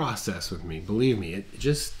through the process with me. Believe me, it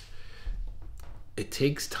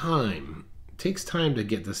takes time. It takes time to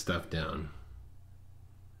get this stuff down.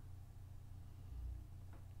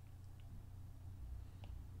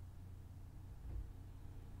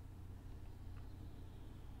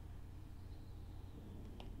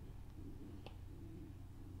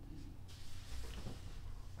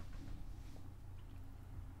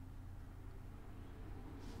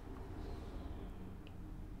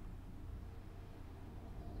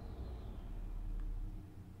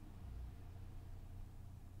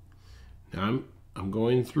 Now I'm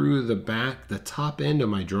going through the top end of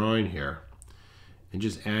my drawing here and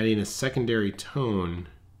just adding a secondary tone,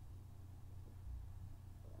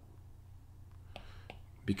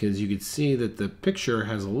 because you can see that the picture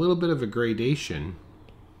has a little bit of a gradation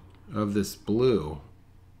of this blue.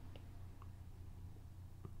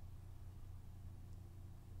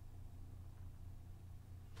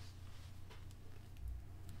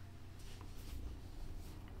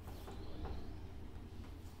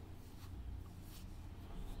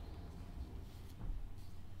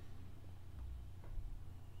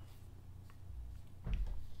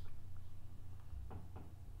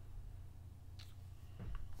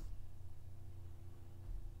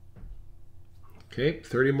 Okay,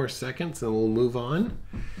 30 more seconds and we'll move on.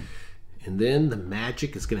 And then the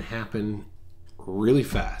magic is going to happen really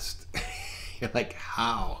fast. You're like,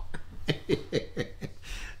 how?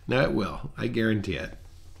 No, it will. I guarantee it.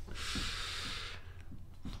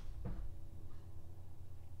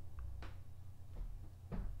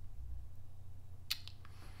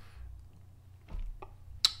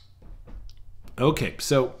 Okay,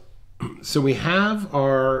 so we have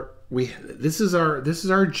our this is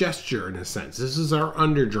our gesture in a sense. This is our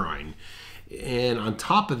underdrawing. And on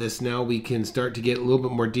top of this, now we can start to get a little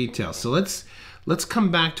bit more detail. So let's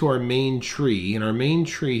come back to our main tree. And our main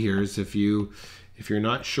tree here is, if you're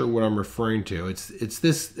not sure what I'm referring to, it's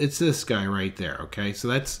this guy right there, okay? So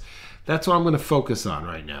that's what I'm going to focus on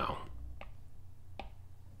right now.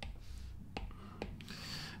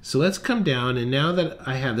 So let's come down, and now that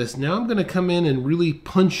I have this, now I'm going to come in and really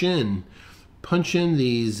punch in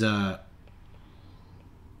these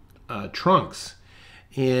trunks,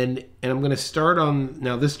 and I'm going to start on,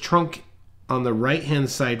 now this trunk on the right hand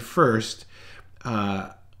side first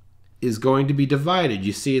is going to be divided.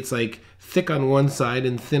 You see it's like thick on one side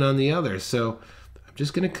and thin on the other. So I'm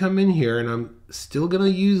just going to come in here, and I'm still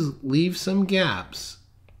going to leave some gaps.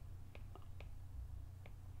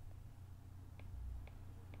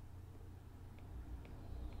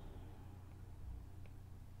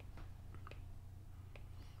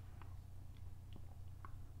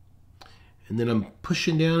 And then I'm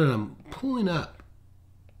pushing down and I'm pulling up.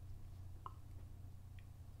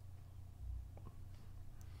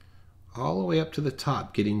 All the way up to the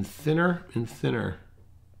top, getting thinner and thinner.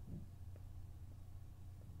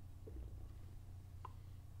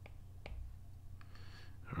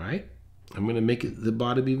 All right. I'm going to make the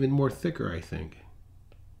bottom even more thicker, I think.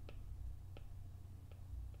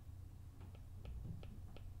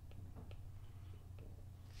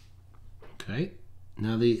 Okay,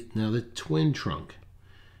 now the twin trunk.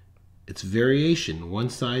 It's variation. One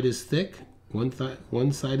side is thick,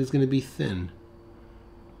 one side is going to be thin.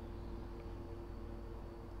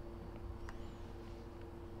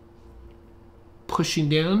 Pushing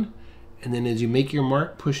down, and then as you make your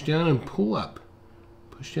mark, push down and pull up.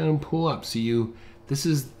 Push down and pull up. So this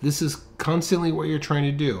is constantly what you're trying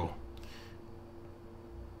to do.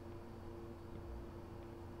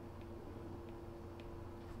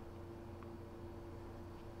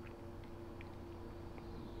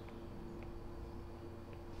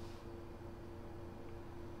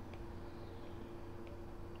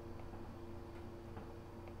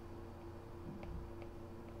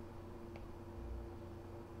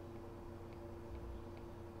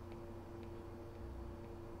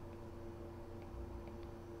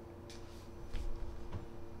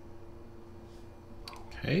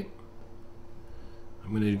 Okay,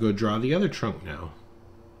 I'm going to go draw the other trunk now.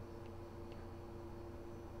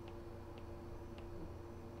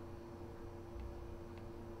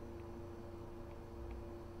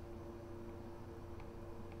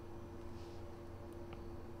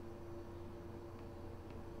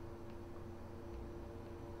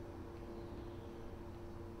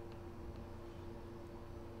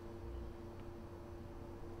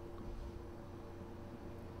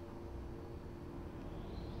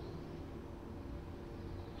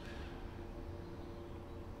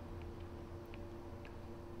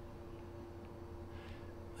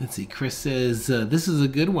 Let's see, Chris says, this is a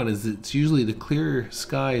good one. It's usually the clear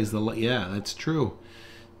sky is the light. Yeah, that's true.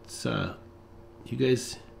 It's,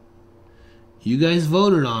 you guys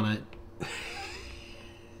voted on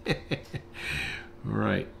it. All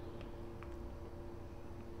right.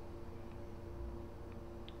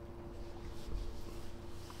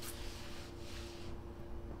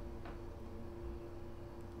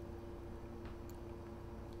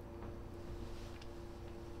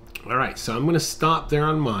 All right, so I'm going to stop there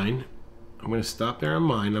on mine. I'm going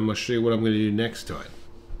to show you what I'm going to do next to it.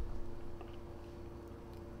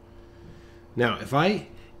 Now, if I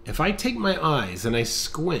take my eyes and I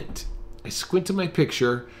squint to my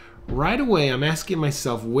picture, right away I'm asking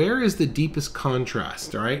myself, where is the deepest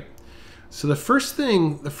contrast, all right? So the first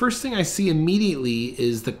thing I see immediately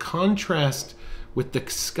is the contrast with the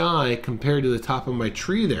sky compared to the top of my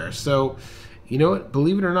tree there. So, you know what,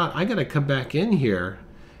 believe it or not, I got to come back in here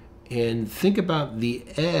and think about the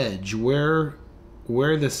edge where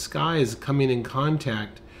the sky is coming in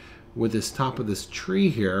contact with this top of this tree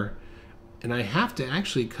here. And I have to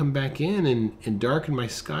actually come back in and darken my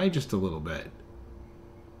sky just a little bit.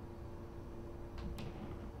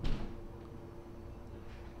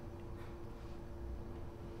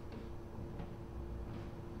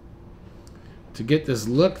 To get this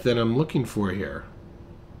look that I'm looking for here.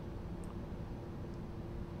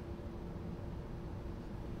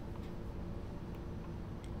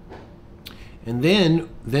 And then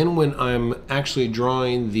when I'm actually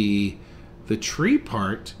drawing the tree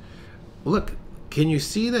part, look, can you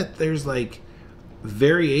see that there's like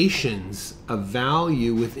variations of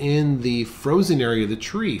value within the frozen area of the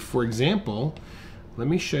tree? For example, let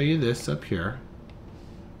me show you this up here.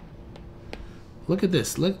 Look at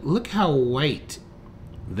this. Look how white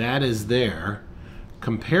that is there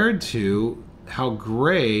compared to how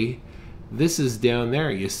gray this is down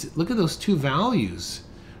there. You see, look at those two values.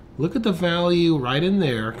 Look at the value right in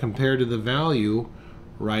there compared to the value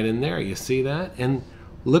right in there. You see that? And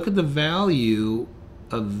look at the value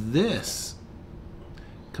of this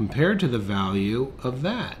compared to the value of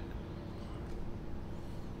that.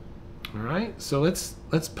 All right, so let's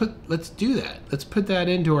do that. Let's put that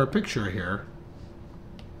into our picture here.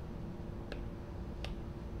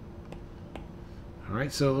 All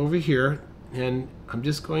right, so over here, and I'm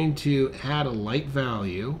just going to add a light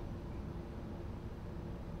value.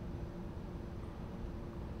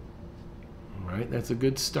 All right, that's a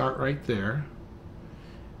good start right there.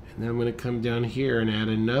 And then I'm going to come down here and add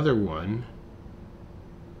another one.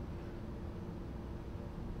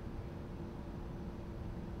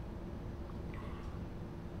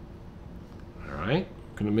 All right,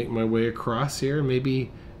 I'm going to make my way across here and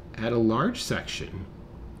maybe add a large section.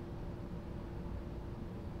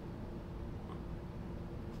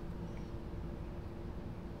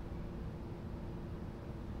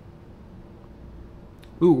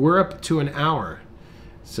 Ooh, we're up to an hour.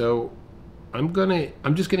 So I'm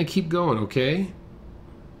just gonna keep going, okay?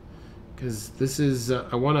 Because this is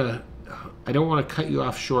I don't want to cut you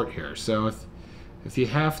off short here. So if you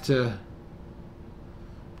have to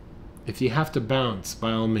If you have to bounce,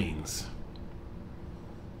 by all means.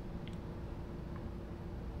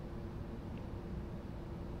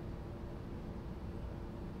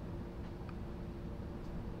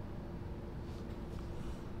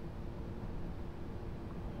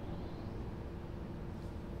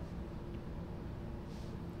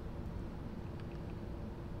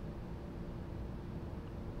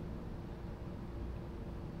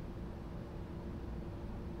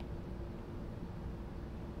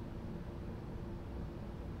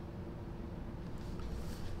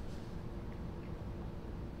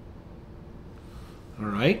 All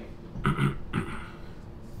right.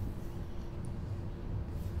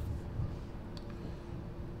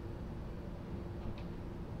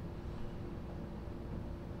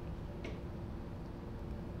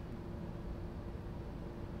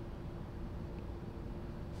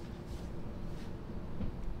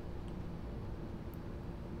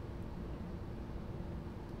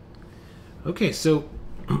 Okay, so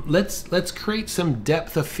let's create some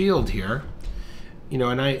depth of field here. You know,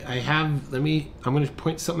 and I have, I'm going to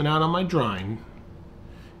point something out on my drawing.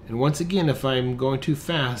 And once again, if I'm going too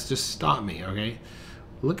fast, just stop me, okay?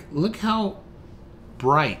 Look how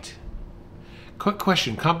bright. Quick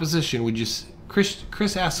question, composition, would you,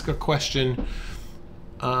 Chris asked a question.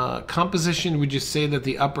 Composition, would you say that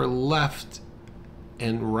the upper left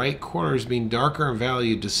and right corners being darker in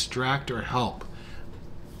value distract or help?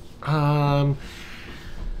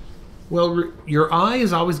 Well, your eye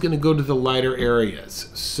is always going to go to the lighter areas.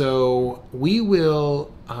 So we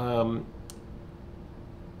will,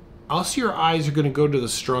 also your eyes are going to go to the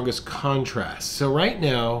strongest contrast. So right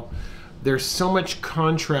now, there's so much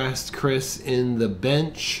contrast, Chris, in the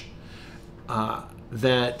bench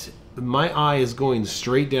that my eye is going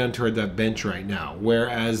straight down toward that bench right now.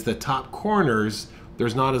 Whereas the top corners,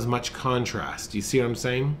 there's not as much contrast. You see what I'm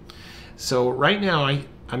saying? So right now,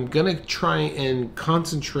 I'm going to try and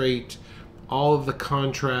concentrate all of the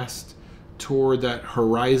contrast toward that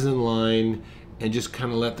horizon line and just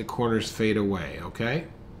kind of let the corners fade away, okay?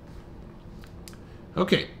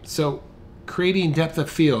 Okay, so creating depth of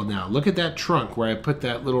field now. Look at that trunk where I put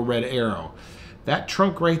that little red arrow. That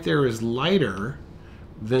trunk right there is lighter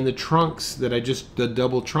than the trunks that the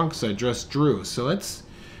double trunks I just drew. So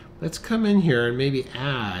let's come in here and maybe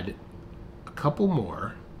add a couple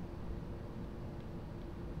more.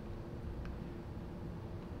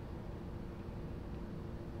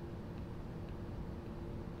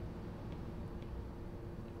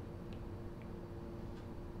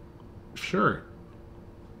 Sure.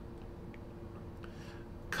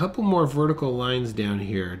 Couple more vertical lines down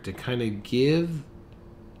here to kind of give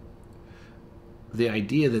the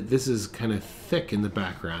idea that this is kind of thick in the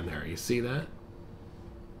background there. You see that?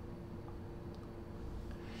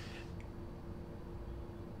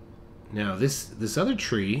 Now this other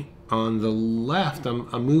tree on the left, I'm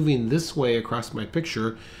moving this way across my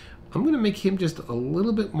picture. I'm going to make him just a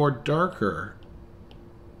little bit more darker.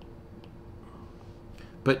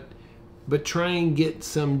 But try and get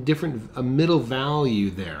some a middle value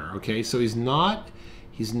there, okay? So he's not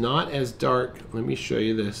as dark. Let me show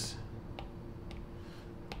you this.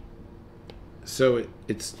 So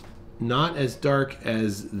it's not as dark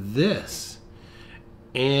as this,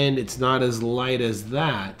 and it's not as light as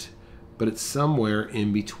that, but it's somewhere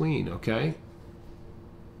in between, okay?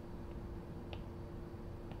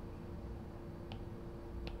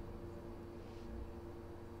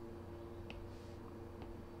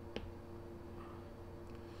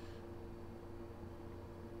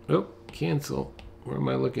 Oh, cancel. Where am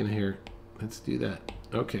I looking here? Let's do that.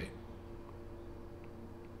 Okay.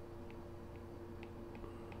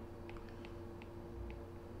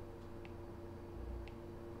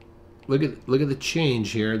 Look at the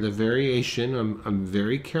change here, the variation. I'm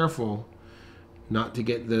very careful not to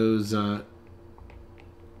get those to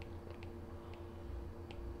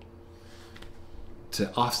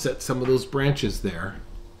offset some of those branches there.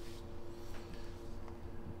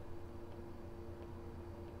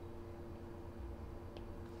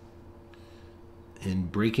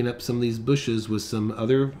 And breaking up some of these bushes with some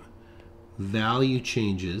other value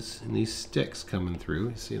changes and these sticks coming through.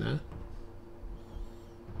 You see that?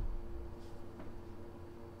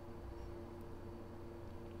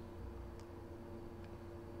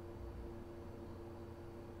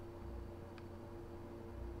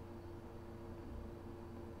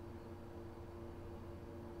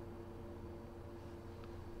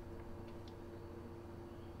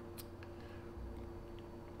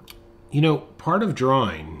 You know, part of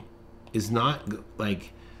drawing is not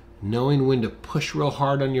like knowing when to push real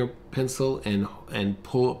hard on your pencil and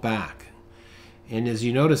pull it back. And as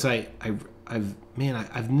you notice, I've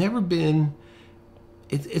never been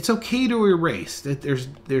it's okay to erase.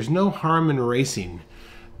 There's no harm in erasing,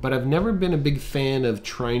 but I've never been a big fan of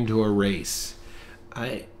trying to erase.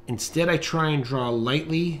 Instead I try and draw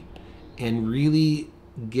lightly and really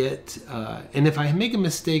get, and if I make a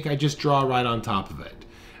mistake, I just draw right on top of it.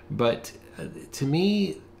 But to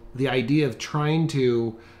me, the idea of trying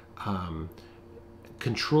to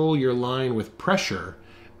control your line with pressure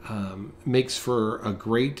makes for a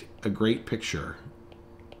great picture.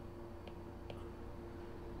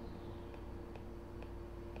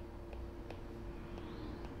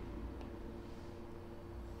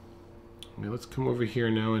 Okay, let's come over here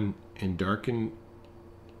now and darken,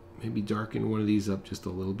 maybe darken one of these up just a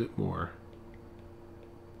little bit more.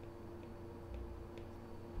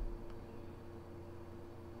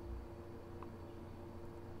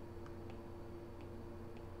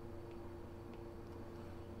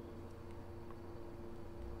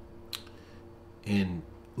 And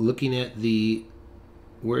looking at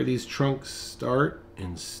where these trunks start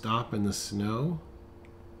and stop in the snow,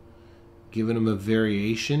 giving them a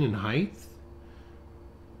variation in height.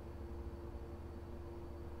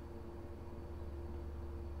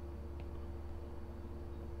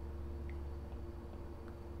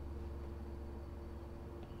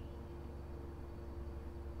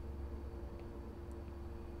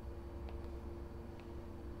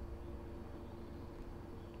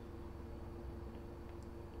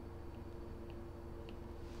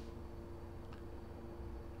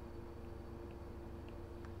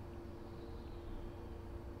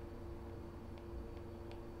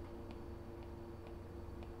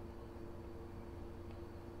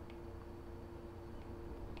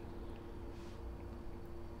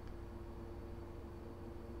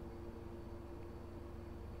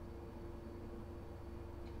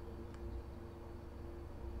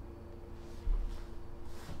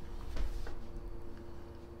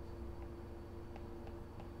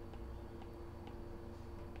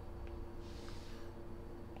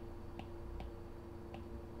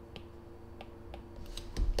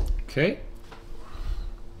 Okay.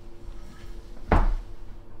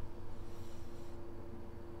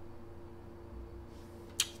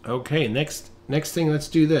 Okay, next thing, let's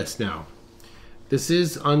do this now. This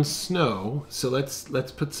is on snow, so let's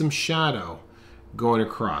put some shadow going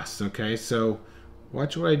across. Okay, so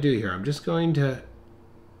watch what I do here. I'm just going to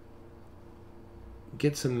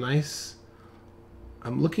get some nice,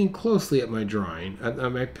 I'm looking closely at my drawing, at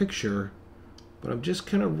my picture, but I'm just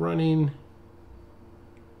kind of running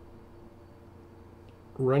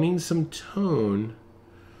some tone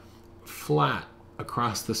flat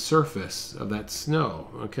across the surface of that snow,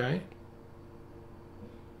 okay?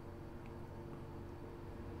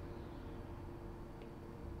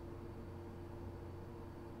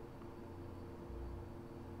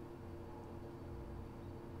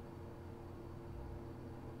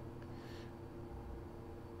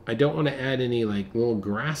 I don't want to add any like little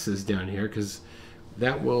grasses down here because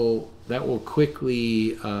that will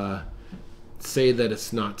quickly say that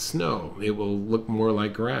it's not snow. It will look more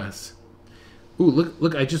like grass. Ooh,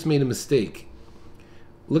 look, I just made a mistake.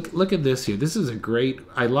 Look at this here. This is a great,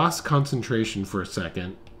 I lost concentration for a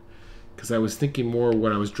second because I was thinking more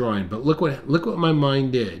what I was drawing, but look what my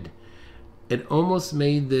mind did. It almost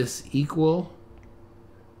made this equal.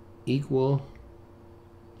 You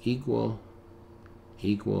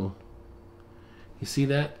see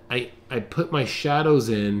that? I put my shadows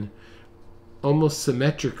in almost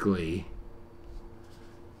symmetrically.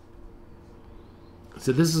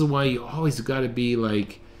 So this is why you always got to be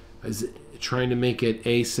like trying to make it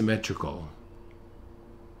asymmetrical.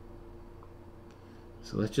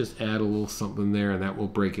 So let's just add a little something there, and that will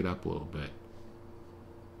break it up a little bit.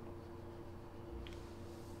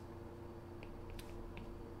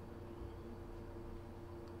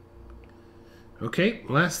 Okay,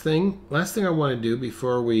 last thing I want to do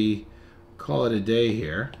before we call it a day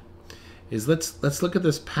here is let's look at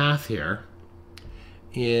this path here,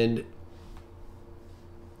 and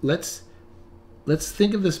let's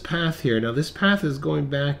think of this path here. Now this path is going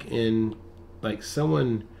back in, like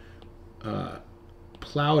someone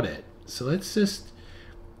plowed it. So let's just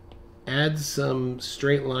add some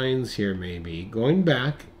straight lines here, maybe going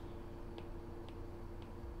back.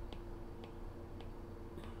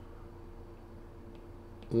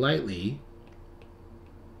 Lightly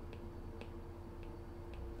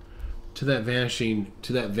to that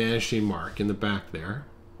vanishing mark in the back there.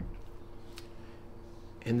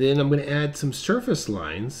 And then I'm going to add some surface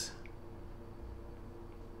lines.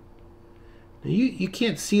 Now you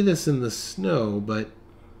can't see this in the snow, but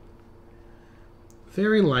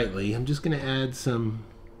very lightly, I'm just going to add some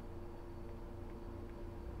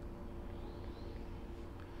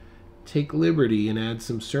take liberty and add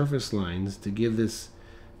some surface lines to give this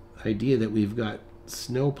idea that we've got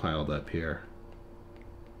snow piled up here.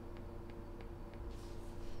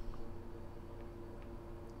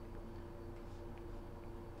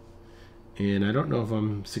 And I don't know if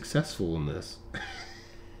I'm successful in this.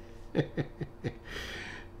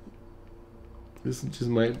 This just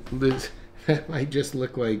that might just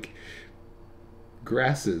look like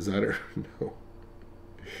grasses. I don't know.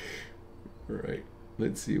 All right,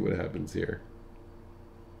 let's see what happens here.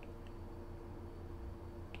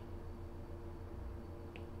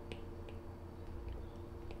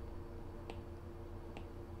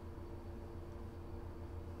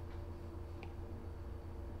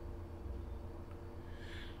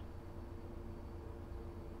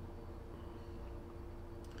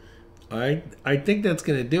 I think that's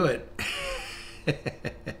going to do it.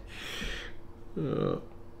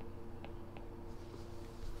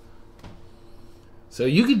 So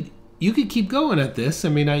you could keep going at this. I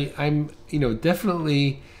mean, I'm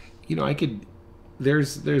definitely, I could.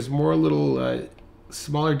 There's more little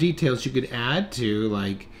smaller details you could add to,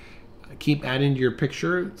 like keep adding to your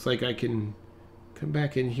picture. It's like I can come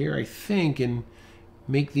back in here, I think, and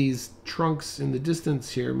make these trunks in the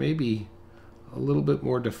distance here maybe a little bit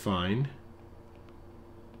more defined.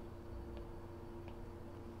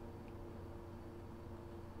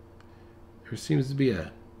 There seems to be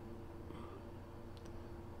a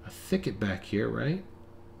thicket back here, right?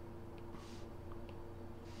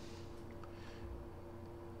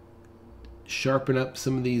 Sharpen up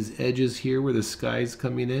some of these edges here where the sky's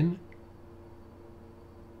coming in.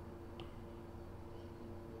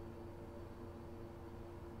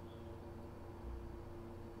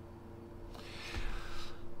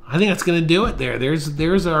 I think that's going to do it there.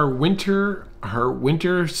 There's our winter's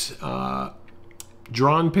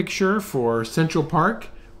drawn picture for Central Park.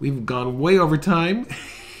 We've gone way over time.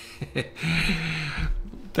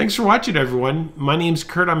 Thanks for watching, everyone. My name's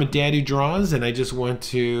Kurt. I'm a dad who draws, and I just want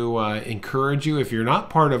to encourage you, if you're not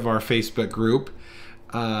part of our Facebook group,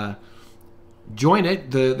 join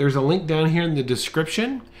it. There's a link down here in the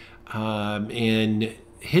description, and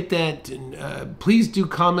hit that. Please do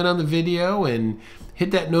comment on the video and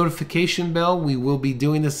hit that notification bell. We will be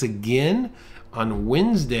doing this again on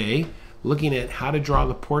Wednesday, looking at how to draw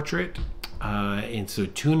the portrait, and so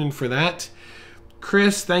tune in for that.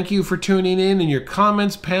 Chris, thank you for tuning in and your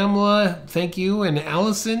comments. Pamela, thank you. And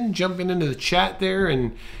Allison, jumping into the chat there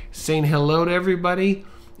and saying hello to everybody.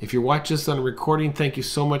 If you're watching this on a recording, thank you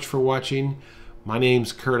so much for watching. My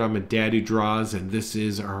name's Kurt. I'm a dad who draws, and this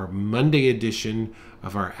is our Monday edition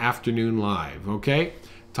of our afternoon live. Okay?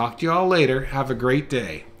 Talk to you all later. Have a great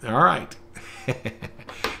day. All right.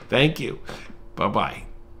 Thank you. Bye-bye.